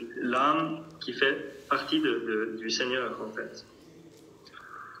l'âme qui fait partie du Seigneur, en fait.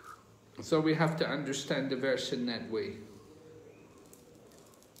 So we have to understand the verse in that way.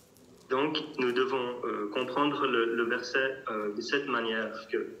 Donc, nous devons comprendre le verset de cette manière,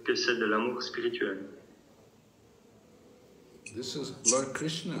 que c'est de l'amour spirituel. This is Lord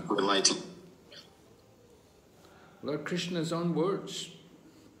Krishna. Lord Krishna's own words.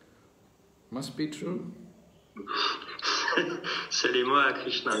 Must be true. C'est les mots à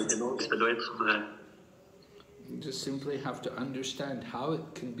Krishna, et donc ça doit être vrai. You just simply have to understand how it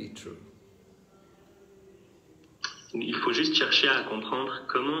can be true. Il faut juste chercher à comprendre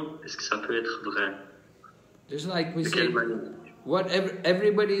comment est-ce que ça peut être vrai. Just like we say,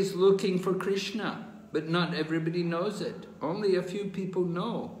 everybody's looking for Krishna, but not everybody knows it. Only a few people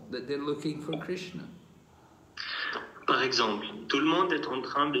know that they're looking for Krishna. Par exemple, tout le monde est en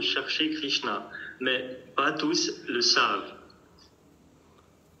train de chercher Krishna, mais pas tous le savent.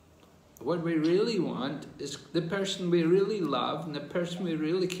 What we really want is the person we really love and the person we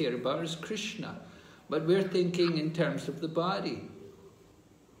really care about is Krishna. But we're thinking in terms of the body.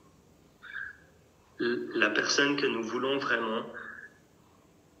 La personne que nous voulons vraiment,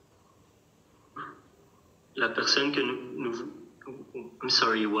 la personne que I'm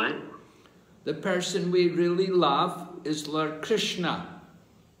sorry, what? The person we really love is Lord Krishna.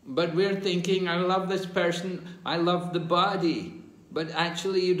 But we're thinking, I love this person, I love the body. But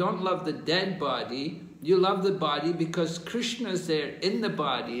actually you don't love the dead body, you love the body because Krishna's there in the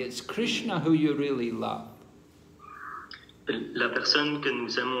body. It's Krishna who you really love. La personne que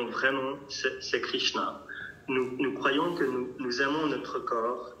nous aimons vraiment, c'est Krishna. Nous croyons que nous aimons notre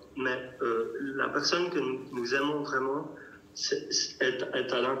corps, mais la personne que nous aimons vraiment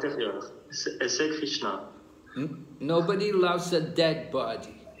est à l'intérieur. C'est Krishna. Nobody loves a dead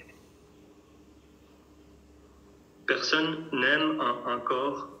body. Personne n'aime un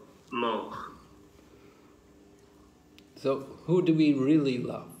corps mort. So who do we really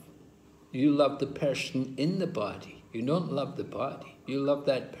love? You love the person in the body. You don't love the body. You love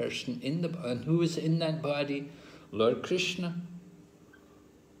that person in the body. And who is in that body? Lord Krishna.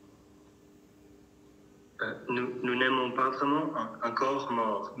 Nous n'aimons pas vraiment un corps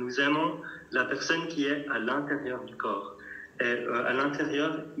mort. Nous aimons la personne qui est à l'intérieur du corps. Et à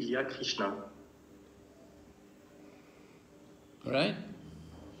l'intérieur, il y a Krishna. Right?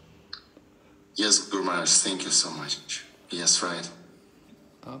 Yes, Guru Maharaj, thank you so much. Yes, right.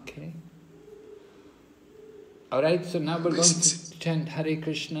 Okay. All right, so now we're going to chant Hare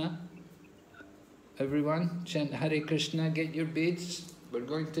Krishna. Everyone, chant Hare Krishna, get your beads. We're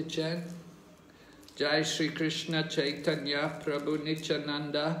going to chant. Jai Shri Krishna Chaitanya Prabhu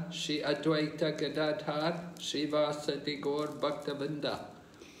Nityananda Shri Advaita Gadadhar Shri Vasadi Gaur Bhaktavinda.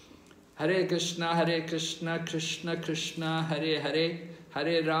 Hare Krishna, Krishna Krishna, Hare Hare,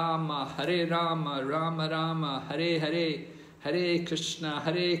 Hare Rama, Rama Rama, Hare Hare, Hare Krishna,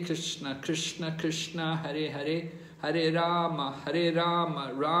 Krishna Krishna, Hare Hare, Hare Rama,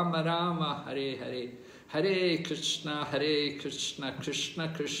 Rama Rama, Hare Hare, Hare Krishna,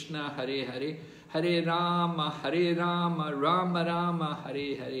 Krishna Krishna, Hare Hare, Hare Rama, Rama Rama,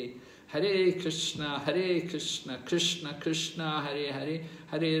 Hare Hare, Hare Krishna, Krishna Krishna, Hare Hare,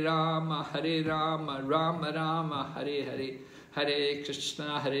 Hare Rama, Rama Rama, Hare Hare, Hare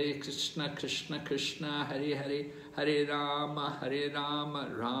Krishna, Krishna Krishna, Hare Hare, Hare Rama,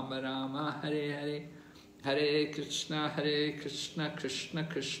 Rama Rama, Hare Hare, Hare Krishna, Krishna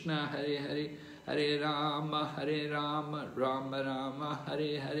Krishna, Hare Hare, Hare Rama, Rama Rama,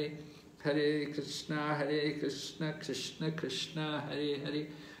 Hare Hare, Hare Krishna, Krishna Krishna, Hare Hare,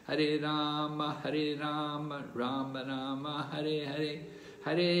 Hare Rama, Rama Rama, Hare Hare,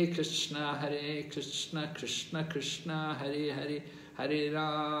 Hare Krishna, Krishna Krishna, Hare Hare, Hare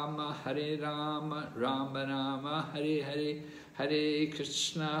Rama, Rama Rama, Hare Hare, Hare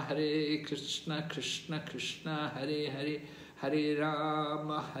Krishna, Krishna Krishna, Hare Hare, Hare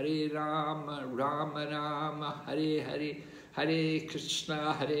Rama, Rama Rama, Hare Hare, Hare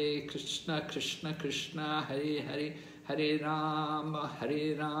Krishna, Krishna Krishna, Hare Hare, Hare Rama,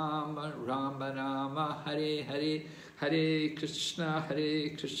 Rama Rama, Hare Hare, Hare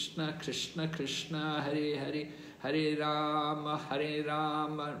Krishna, Krishna Krishna, Hare Hare, Hare Rama,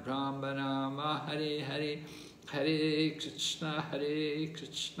 Rama Rama, Hare Hare, Hare Krishna,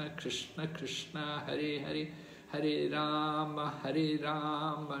 Krishna Krishna, Hare Hare, Hare Rama,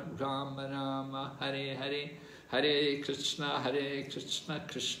 Rama Rama, Hare Hare, Hare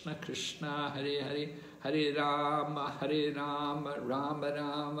Krishna, Krishna Krishna, Hare Hare, Hare Rama, Rama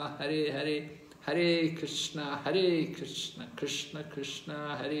Rama, Hare Hare, Hare Krishna, Krishna Krishna,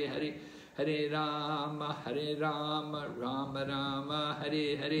 Hare Hare, Hare Rama, Rama Rama, Hare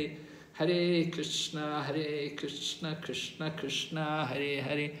Hare, Hare Krishna, Krishna Krishna, Hare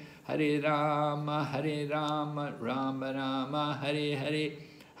Hare, Hare Rama, Rama Rama, Hare Hare,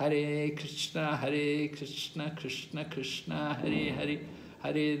 Hare Krishna, Krishna Krishna, Hare Hare,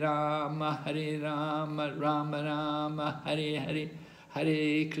 Hare Rama, Rama Rama, Hare Hare,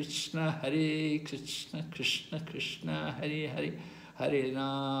 Hare Krishna, Krishna Krishna, Hare Hare, Hare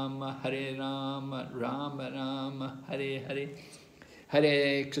Rama, Rama Rama, Hare Hare,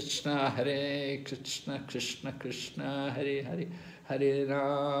 Hare Krishna, Krishna Krishna, Hare Hare, Hare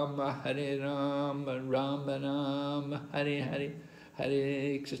Rama, Rama Rama, Hare Hare,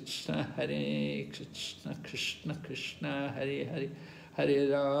 Hare Krishna, Krishna Krishna, Hare Hare, Hare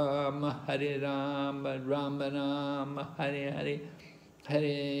Rama, Rama Rama, Hare Hare, Hare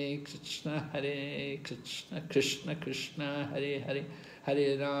Krishna, Krishna Krishna, Hare Hare,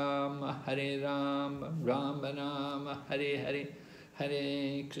 Hare Rama, Rama Rama, Hare Hare,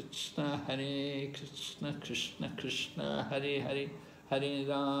 Hare Krishna, Krishna Krishna, Hare Hare, Hare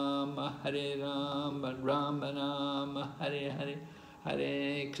Rama, Rama Rama, Hare Hare,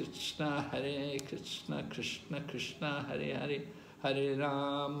 Hare Krishna, Krishna Krishna, Hare Hare, Hare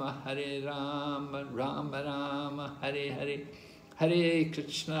Rama, Rama Rama, Hare Hare, Hare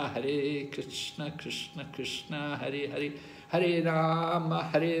Krishna, Krishna Krishna, Hare Hare, Hare Rama,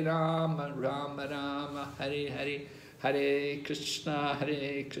 Rama Rama, Hare Hare,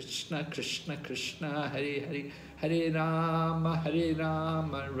 Hare Krishna, Krishna Krishna, Hare Hare, Hare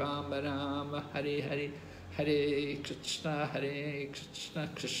Rama, Rama Rama, Hare Hare, Hare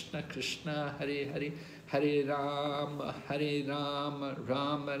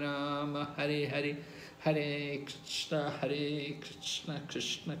Krishna,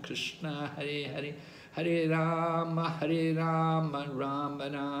 Krishna Krishna, Hare Hare, Hare Rama,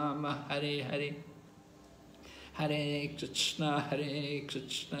 Rama Rama, Hare Hare, Hare Krishna,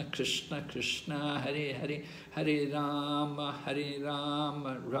 Krishna Krishna, Hare Hare, Hare Rama,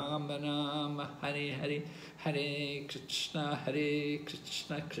 Rama Rama, Hare Hare, Hare Krishna,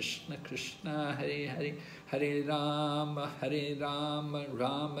 Krishna Krishna, Hare Hare, Hare Rama,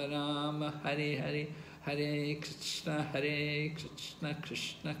 Rama Rama, Hare Hare, Hare Krishna, Krishna Krishna, Hare Hare, Hare Rama, Rama Rama, Hare Hare, Hare Krishna,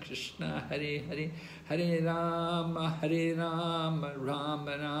 Krishna Krishna, Hare Hare, Hare Rama,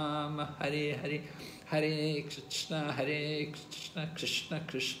 Rama Rama, Hare Hare, Hare Krishna, Krishna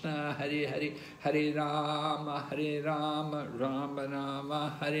Krishna, Hare Hare, Hare Rama, Rama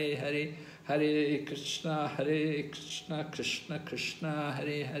Rama, Hare Hare, Hare Krishna, Krishna Krishna,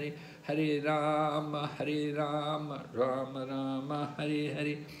 Hare Hare, Hare Rama, Rama Rama, Hare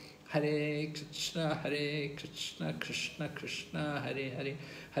Hare, Hare Krishna, Krishna Krishna, Hare Hare,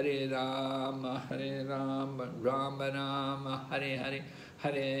 Hare Rama, Rama Rama, Hare Hare,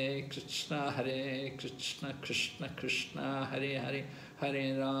 Hare Krishna, Krishna Krishna, Hare Hare,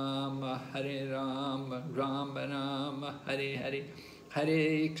 Hare Rama, Rama Rama, Hare Hare,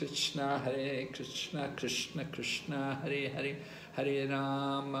 Hare Krishna, Krishna Krishna, Hare Hare, Hare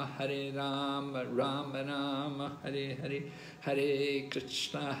Rama, Rama Rama, Hare Hare, Hare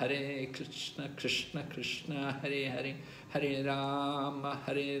Krishna, Krishna Krishna, Hare Hare, Hare Rama,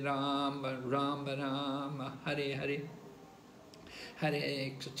 Rama Rama, Hare Hare.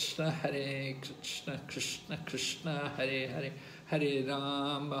 Hare Krishna, Krishna Krishna, Hare Hare, Hare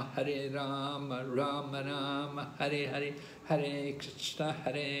Rama, Rama Rama, Hare Hare, Hare Krishna,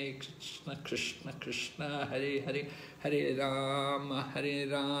 Krishna Krishna, Hare Hare, Hare Rama,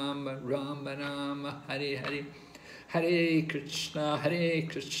 Rama Rama, Hare Hare. Hare Krishna,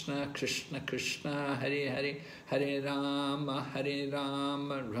 Krishna Krishna, Hare Hare, Hare Rama,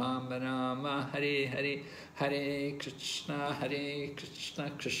 Rama Rama, Hare Hare, Hare Krishna,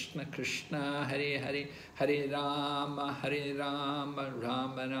 Krishna Krishna, Hare Hare, Hare Rama, Rama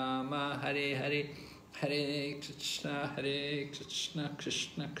Rama, Hare Hare, Hare Krishna,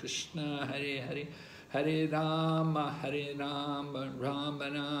 Krishna Krishna, Hare Hare, Hare Rama,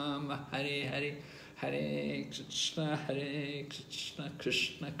 Rama Rama, Hare Hare. Hare Krishna,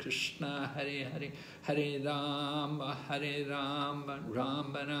 Krishna Krishna, Hare Hare, Hare Rama,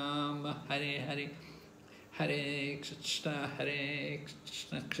 Rama Rama, Hare Hare, Hare Krishna,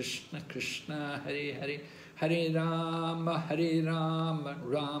 Krishna Krishna, Hare Hare, Hare Rama,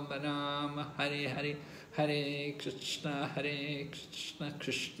 Rama Rama, Hare Hare, Hare Krishna,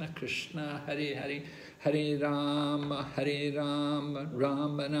 Krishna Krishna, Hare Hare, Hare Rama,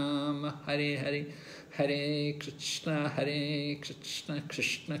 Rama Rama, Hare Hare, Hare Krishna,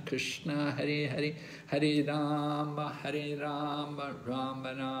 Krishna Krishna, Hare Hare, Hare Rama,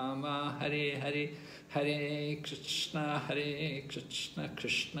 Rama Rama, Hare Hare, Hare Krishna,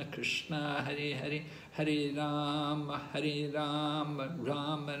 Krishna Krishna, Hare Hare, Hare Rama,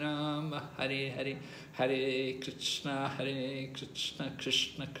 Rama Rama, Hare Hare, Hare Krishna,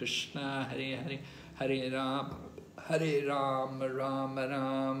 Krishna Krishna, Hare Hare, Hare Rama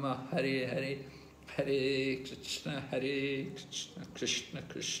Rama, Hare Hare, Hare Krishna, Krishna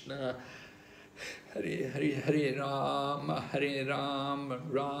Krishna, Hare Hare, Hare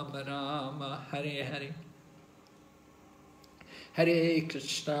Rama, Rama Rama, Hare Hare. Hare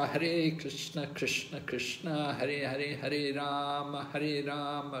Krishna, Krishna Krishna, Hare Hare, Hare Rama,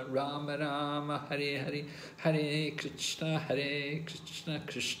 Rama Rama, Hare Hare, Hare Krishna,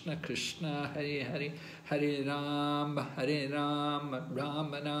 Krishna Krishna, Hare Hare, Hare Rama,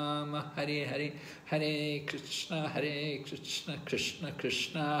 Rama Rama, Hare Hare, Hare Krishna, Krishna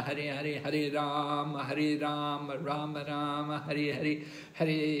Krishna, Hare Hare, Hare Rama, Rama Rama, Hare Hare,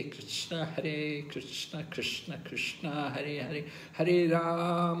 Hare Krishna, Krishna Krishna, Hare Hare, Hare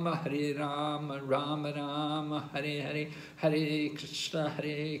Rama, Rama Rama, Hare Hare, Hare Krishna,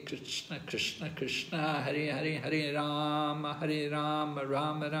 Krishna Krishna, Hare Hare, Hare Rama,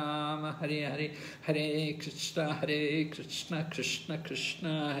 Rama Rama, Hare Hare, Hare Krishna, Krishna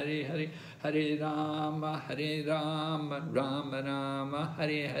Krishna, Hare Hare, Hare Rama, Rama Rama,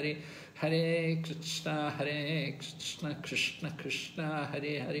 Hare Hare, Hare Krishna, Krishna Krishna,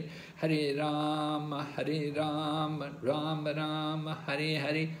 Hare Hare, Hare Rama, Rama Rama, Hare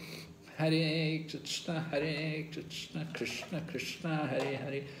Hare, Hare Krishna, Krishna Krishna, Hare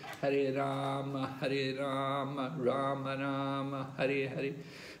Hare, Hare Rama, Rama Rama, Hare Hare,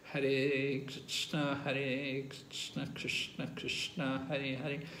 Hare Krishna, Krishna Krishna, Hare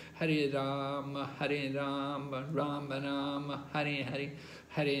Hare, Hare Rama, Rama Rama, Hare Hare,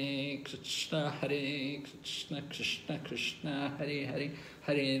 Hare Krishna, Krishna Krishna, Hare Hare,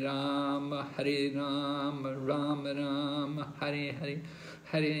 Hare Rama, Rama Rama, Hare Hare,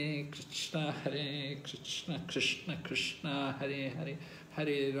 Hare Krishna, Krishna Krishna, Hare Hare,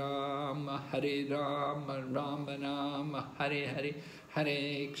 Hare Rama, Rama Rama, Hare Hare,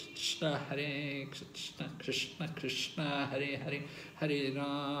 Hare Krishna, Krishna Krishna, Hare Hare, Hare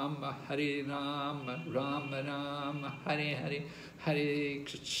Rama, Rama Rama, Hare Hare, Hare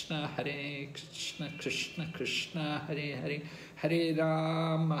Krishna, Krishna Krishna, Hare Hare, Hare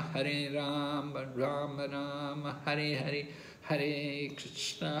Rama, Rama Rama, Hare Hare, Hare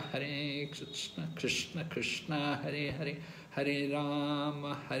Krishna, Krishna Krishna, Hare Hare, Hare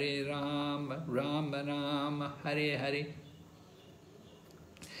Rama, Rama Rama, Hare Hare,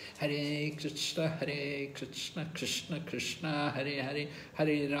 Hare Krishna, Krishna Krishna, Hare Hare,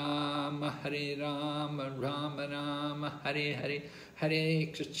 Hare Rama, Rama Rama, Hare Hare, Hare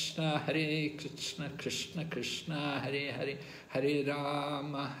Krishna, Krishna Krishna, Hare Hare, Hare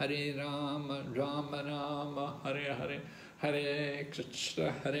Rama, Rama Rama, Hare Hare, Hare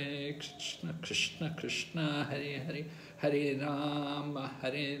Krishna, Krishna Krishna, Hare Hare, Hare Rama,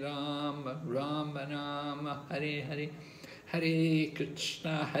 Rama Rama, Hare Hare, Hare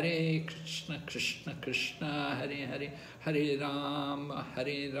Krishna, Krishna Krishna, Hare Hare, Hare Rama,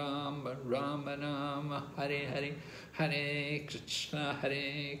 Rama Rama, Hare Hare, Hare Krishna,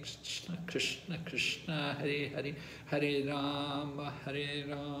 Krishna Krishna, Hare Hare, Hare Rama,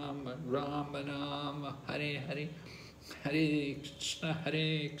 Rama Rama, Hare Hare, Hare Krishna,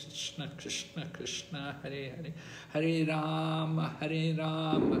 Krishna Krishna, Hare Hare, Hare Rama,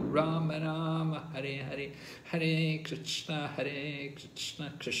 Rama Rama, Hare Hare, Hare Krishna,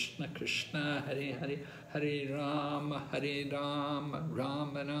 Krishna Krishna, Hare Hare, Hare Rama,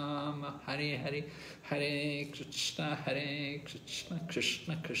 Rama Rama, Hare Hare, Hare Krishna,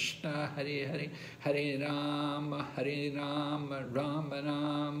 Krishna Krishna, Hare Hare, Hare Rama, Rama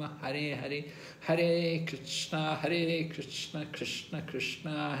Rama, Hare Hare, Hare Krishna, Krishna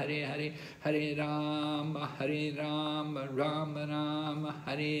Krishna, Hare Hare, Hare Rama, Rama Rama,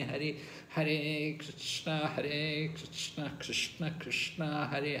 Hare Hare, Hare Krishna, Krishna Krishna,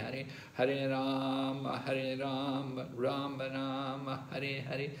 Hare Hare, Hare Rama, Rama Rama, Hare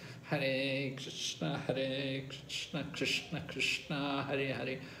Hare, Hare Krishna, Krishna Krishna, Hare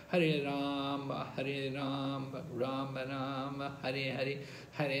Hare, Hare Rama, Rama Rama, Hare Hare,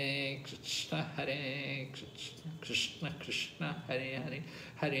 Hare Krishna, Krishna Krishna, Hare Hare, Hare Rama, Rama Rama, Hare Hare, Hare Krishna, Krishna Krishna, Hare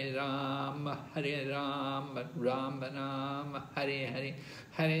Hare, Hare Rama, Rama Rama, Hare Hare,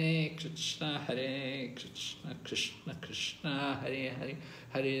 Hare Krishna, Krishna Krishna, Hare Hare,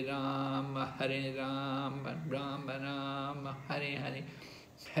 Hare Rama, Rama Rama, Hare Hare,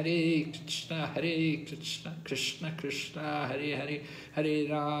 Hare Krishna, Krishna Krishna, Hare Hare, Hare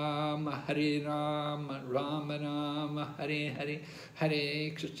Rama, Rama Rama, Hare Hare,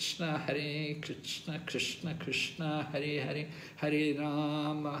 Hare Krishna, Krishna Krishna, Hare Hare, Hare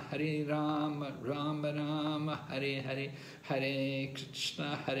Rama, Rama Rama, Hare Hare, Hare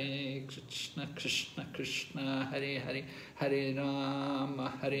Krishna, Krishna Krishna, Hare Hare,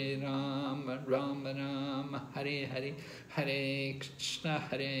 Hare Rama, Rama Rama, Hare Hare,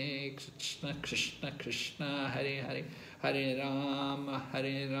 Hare Krishna, Krishna Krishna, Hare Hare, Hare Rama,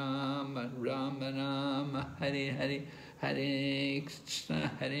 Rama Rama, Hare Hare, Hare Krishna,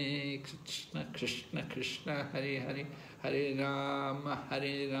 Krishna Krishna, Hare Hare,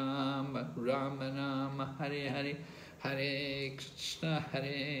 Hare Rama, Rama Rama, Hare Hare, Hare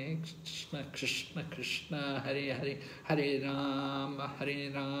Krishna, Krishna Krishna, Hare Hare, Hare Rama,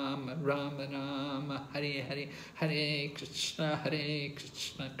 Rama Rama, Hare Hare, Hare Krishna,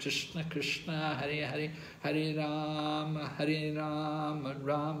 Krishna Krishna, Hare Hare, Hare Rama,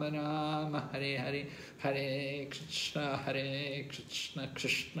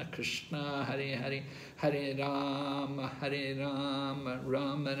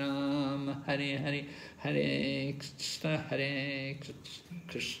 Rama Rama, Hare Hare, Hare Krishna,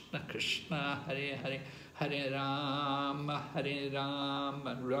 Krishna Krishna, Hare Hare, Hare Rama,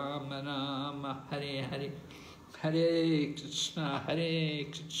 Rama Rama, Hare Hare, Hare Krishna,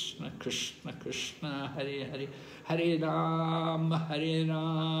 Krishna Krishna, Hare Hare, Hare Rama,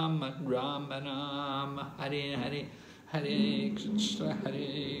 Rama Rama, Hare Hare, Hare Krishna,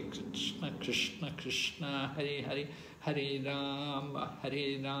 Krishna Krishna, Hare Hare, Hare Rama,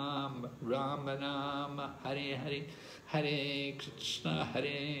 Rama Rama, Hare Hare, Hare Krishna,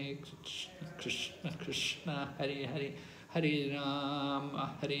 Krishna Krishna, Hare Hare, Hare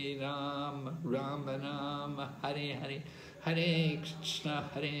Rama, Rama Rama, Hare Hare, Hare Krishna,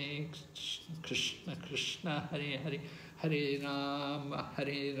 Krishna Krishna, Hare Hare, Hare Rama,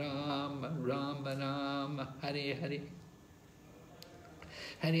 Rama Rama, Hare Hare,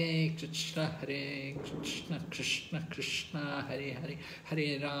 Hare Krishna, Krishna Krishna, Hare Hare,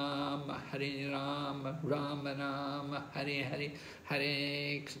 Hare Rama, Rama Rama, Hare Hare,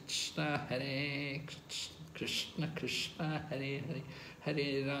 Hare Krishna, Krishna Krishna, Hare Hare,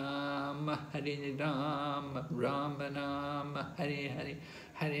 Hare Rama, Rama Rama, Hare Hare,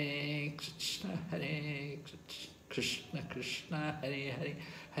 Hare Krishna, Krishna Krishna, Hare Hare,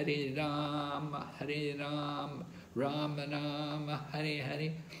 Hare Rama, Rama Rama, Hare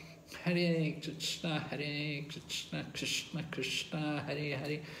Hare, Hare Krishna, Krishna Krishna, Hare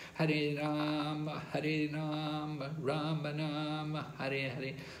Hare, Hare Rama, Rama Rama, Hare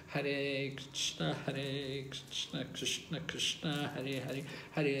Hare, Hare Krishna, Krishna Krishna, Hare Hare,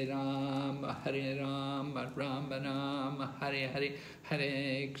 Hare Rama, Rama Rama, Hare Hare,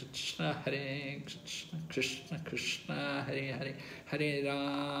 Hare Krishna, Krishna Krishna, Hare Hare, Hare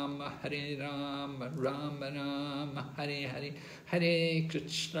Rama, Rama Rama, Hare Hare, Hare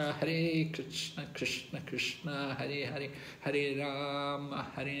Krishna, Krishna Krishna, Hare Hare, Hare Rama,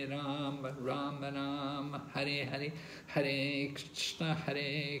 Rama Rama, Hare Hare, Hare Krishna,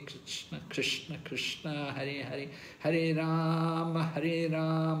 Krishna Krishna, Hare Hare, Hare Rama,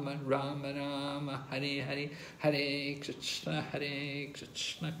 Rama Rama, Hare Hare, Hare Krishna,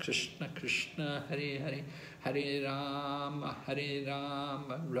 Krishna Krishna, Hare Hare, Hare Rama,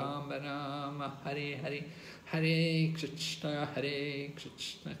 Rama Rama, Hare Hare, Hare Krishna,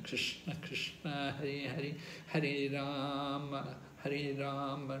 Krishna Krishna, Hare Hare, Hare Rama,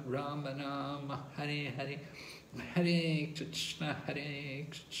 Rama Rama, Hare Hare, Hare Krishna,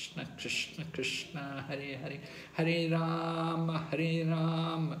 Krishna Krishna, Hare Hare, Hare Rama,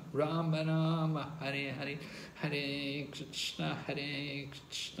 Rama Rama, Hare Hare, Hare Krishna,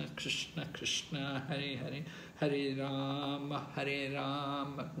 Krishna Krishna, Hare Hare, Hare Rama,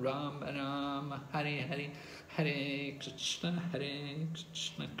 Rama Rama, Hare Hare, Hare Krishna, Krishna Krishna, Hare Hare, Hare Rama, Rama Rama,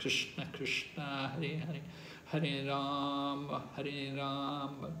 Hare Hare, Hare Krishna, Krishna Krishna, Hare Hare, Hare Rama,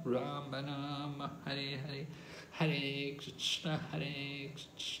 Rama Rama, Hare Hare, Hare Krishna,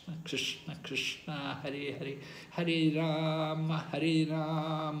 Krishna Krishna, Hare Hare, Hare Rama,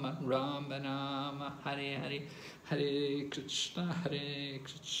 Rama Rama, Hare Hare, Hare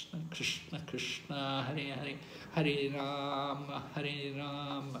Krishna, Krishna Krishna, Hare Hare, Hare Rama,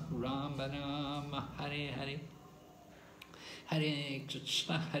 Rama Rama, Hare Hare, Hare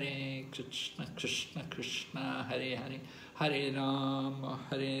Krishna, Krishna Krishna, Hare Hare, Hare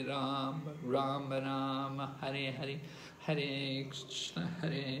Rama, Rama Rama, Hare Hare, Hare Krishna,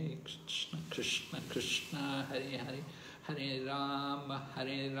 Krishna Krishna, Hare Hare, Hare Rama,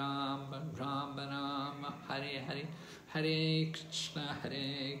 Rama Rama, Hare Hare, Hare Krishna,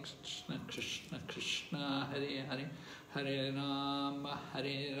 Krishna Krishna, Hare Hare, Hare Rama,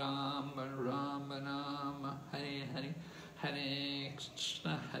 Rama Rama, Hare Hare, Hare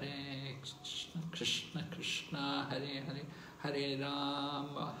Krishna,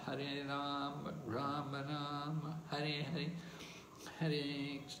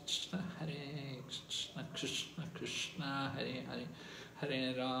 Krishna Krishna, Hare Hare,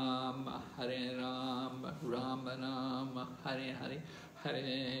 Hare Rama, Rama Rama, Hare Hare, Hare Krishna, Krishna Krishna, Hare Hare, Hare Rama, Rama Rama, Hare Hare,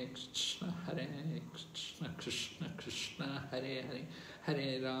 Hare Krishna, Krishna Krishna, Hare Hare,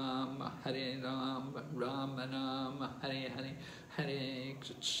 Hare Rama, Rama Rama, Hare Hare, Hare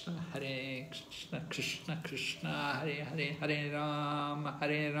Krishna, Krishna Krishna, Hare Hare, Hare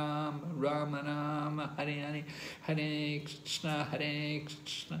Rama, Rama Rama, Hare Hare, Hare Krishna,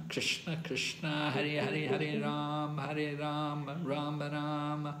 Krishna Krishna, Hare Hare, Hare Rama, Rama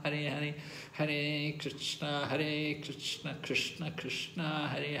Rama, Hare Hare, Hare Krishna, Krishna Krishna,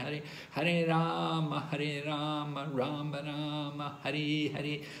 Hare Hare, Hare Rama, Rama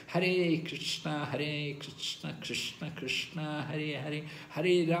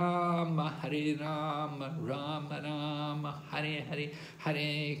Rama, Hare Hare,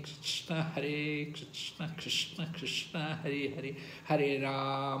 Hare Krishna, Krishna Krishna, Hare Hare, Hare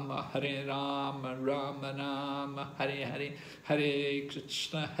Rama, Rama Rama, Hare Hare, Hare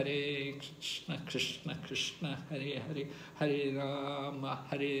Krishna, Krishna Krishna, Hare Hare, Hare Rama,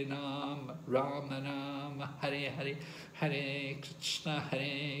 Rama Rama, Hare Hare, Hare Krishna,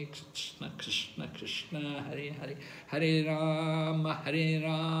 Krishna Krishna, Hare Hare, Hare Rama,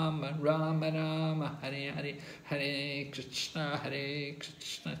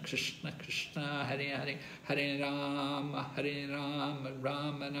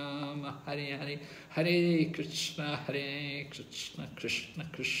 Rama Rama, Hare Hare, Hare Krishna, Krishna Krishna, Hare Hare, Hare Rama, Rama Rama, Hare Hare, Hare Krishna, Krishna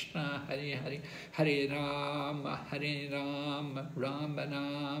Krishna, Hare Hare, Hare Rama, Rama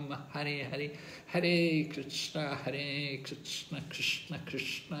Rama, Hare Hare, Hare Krishna, Krishna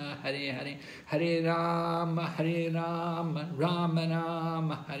Krishna, Hare Hare, Hare Rama, Rama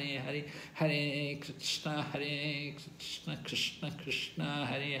Rama, Hare Hare, Hare Krishna, Krishna Krishna,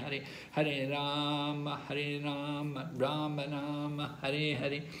 Hare Hare, Hare Rama, Rama Rama, Hare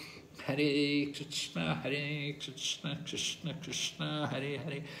Hare, Hare Krishna, Krishna Krishna, Hare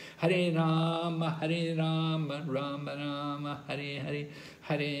Hare, Hare Rama, Rama Rama, Hare Hare,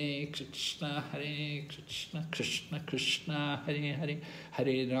 Hare Krishna, Krishna Krishna, Hare Hare,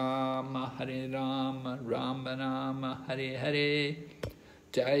 Hare Rama, Rama Rama, Hare Hare.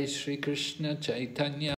 Jai Shri Krishna Chaitanya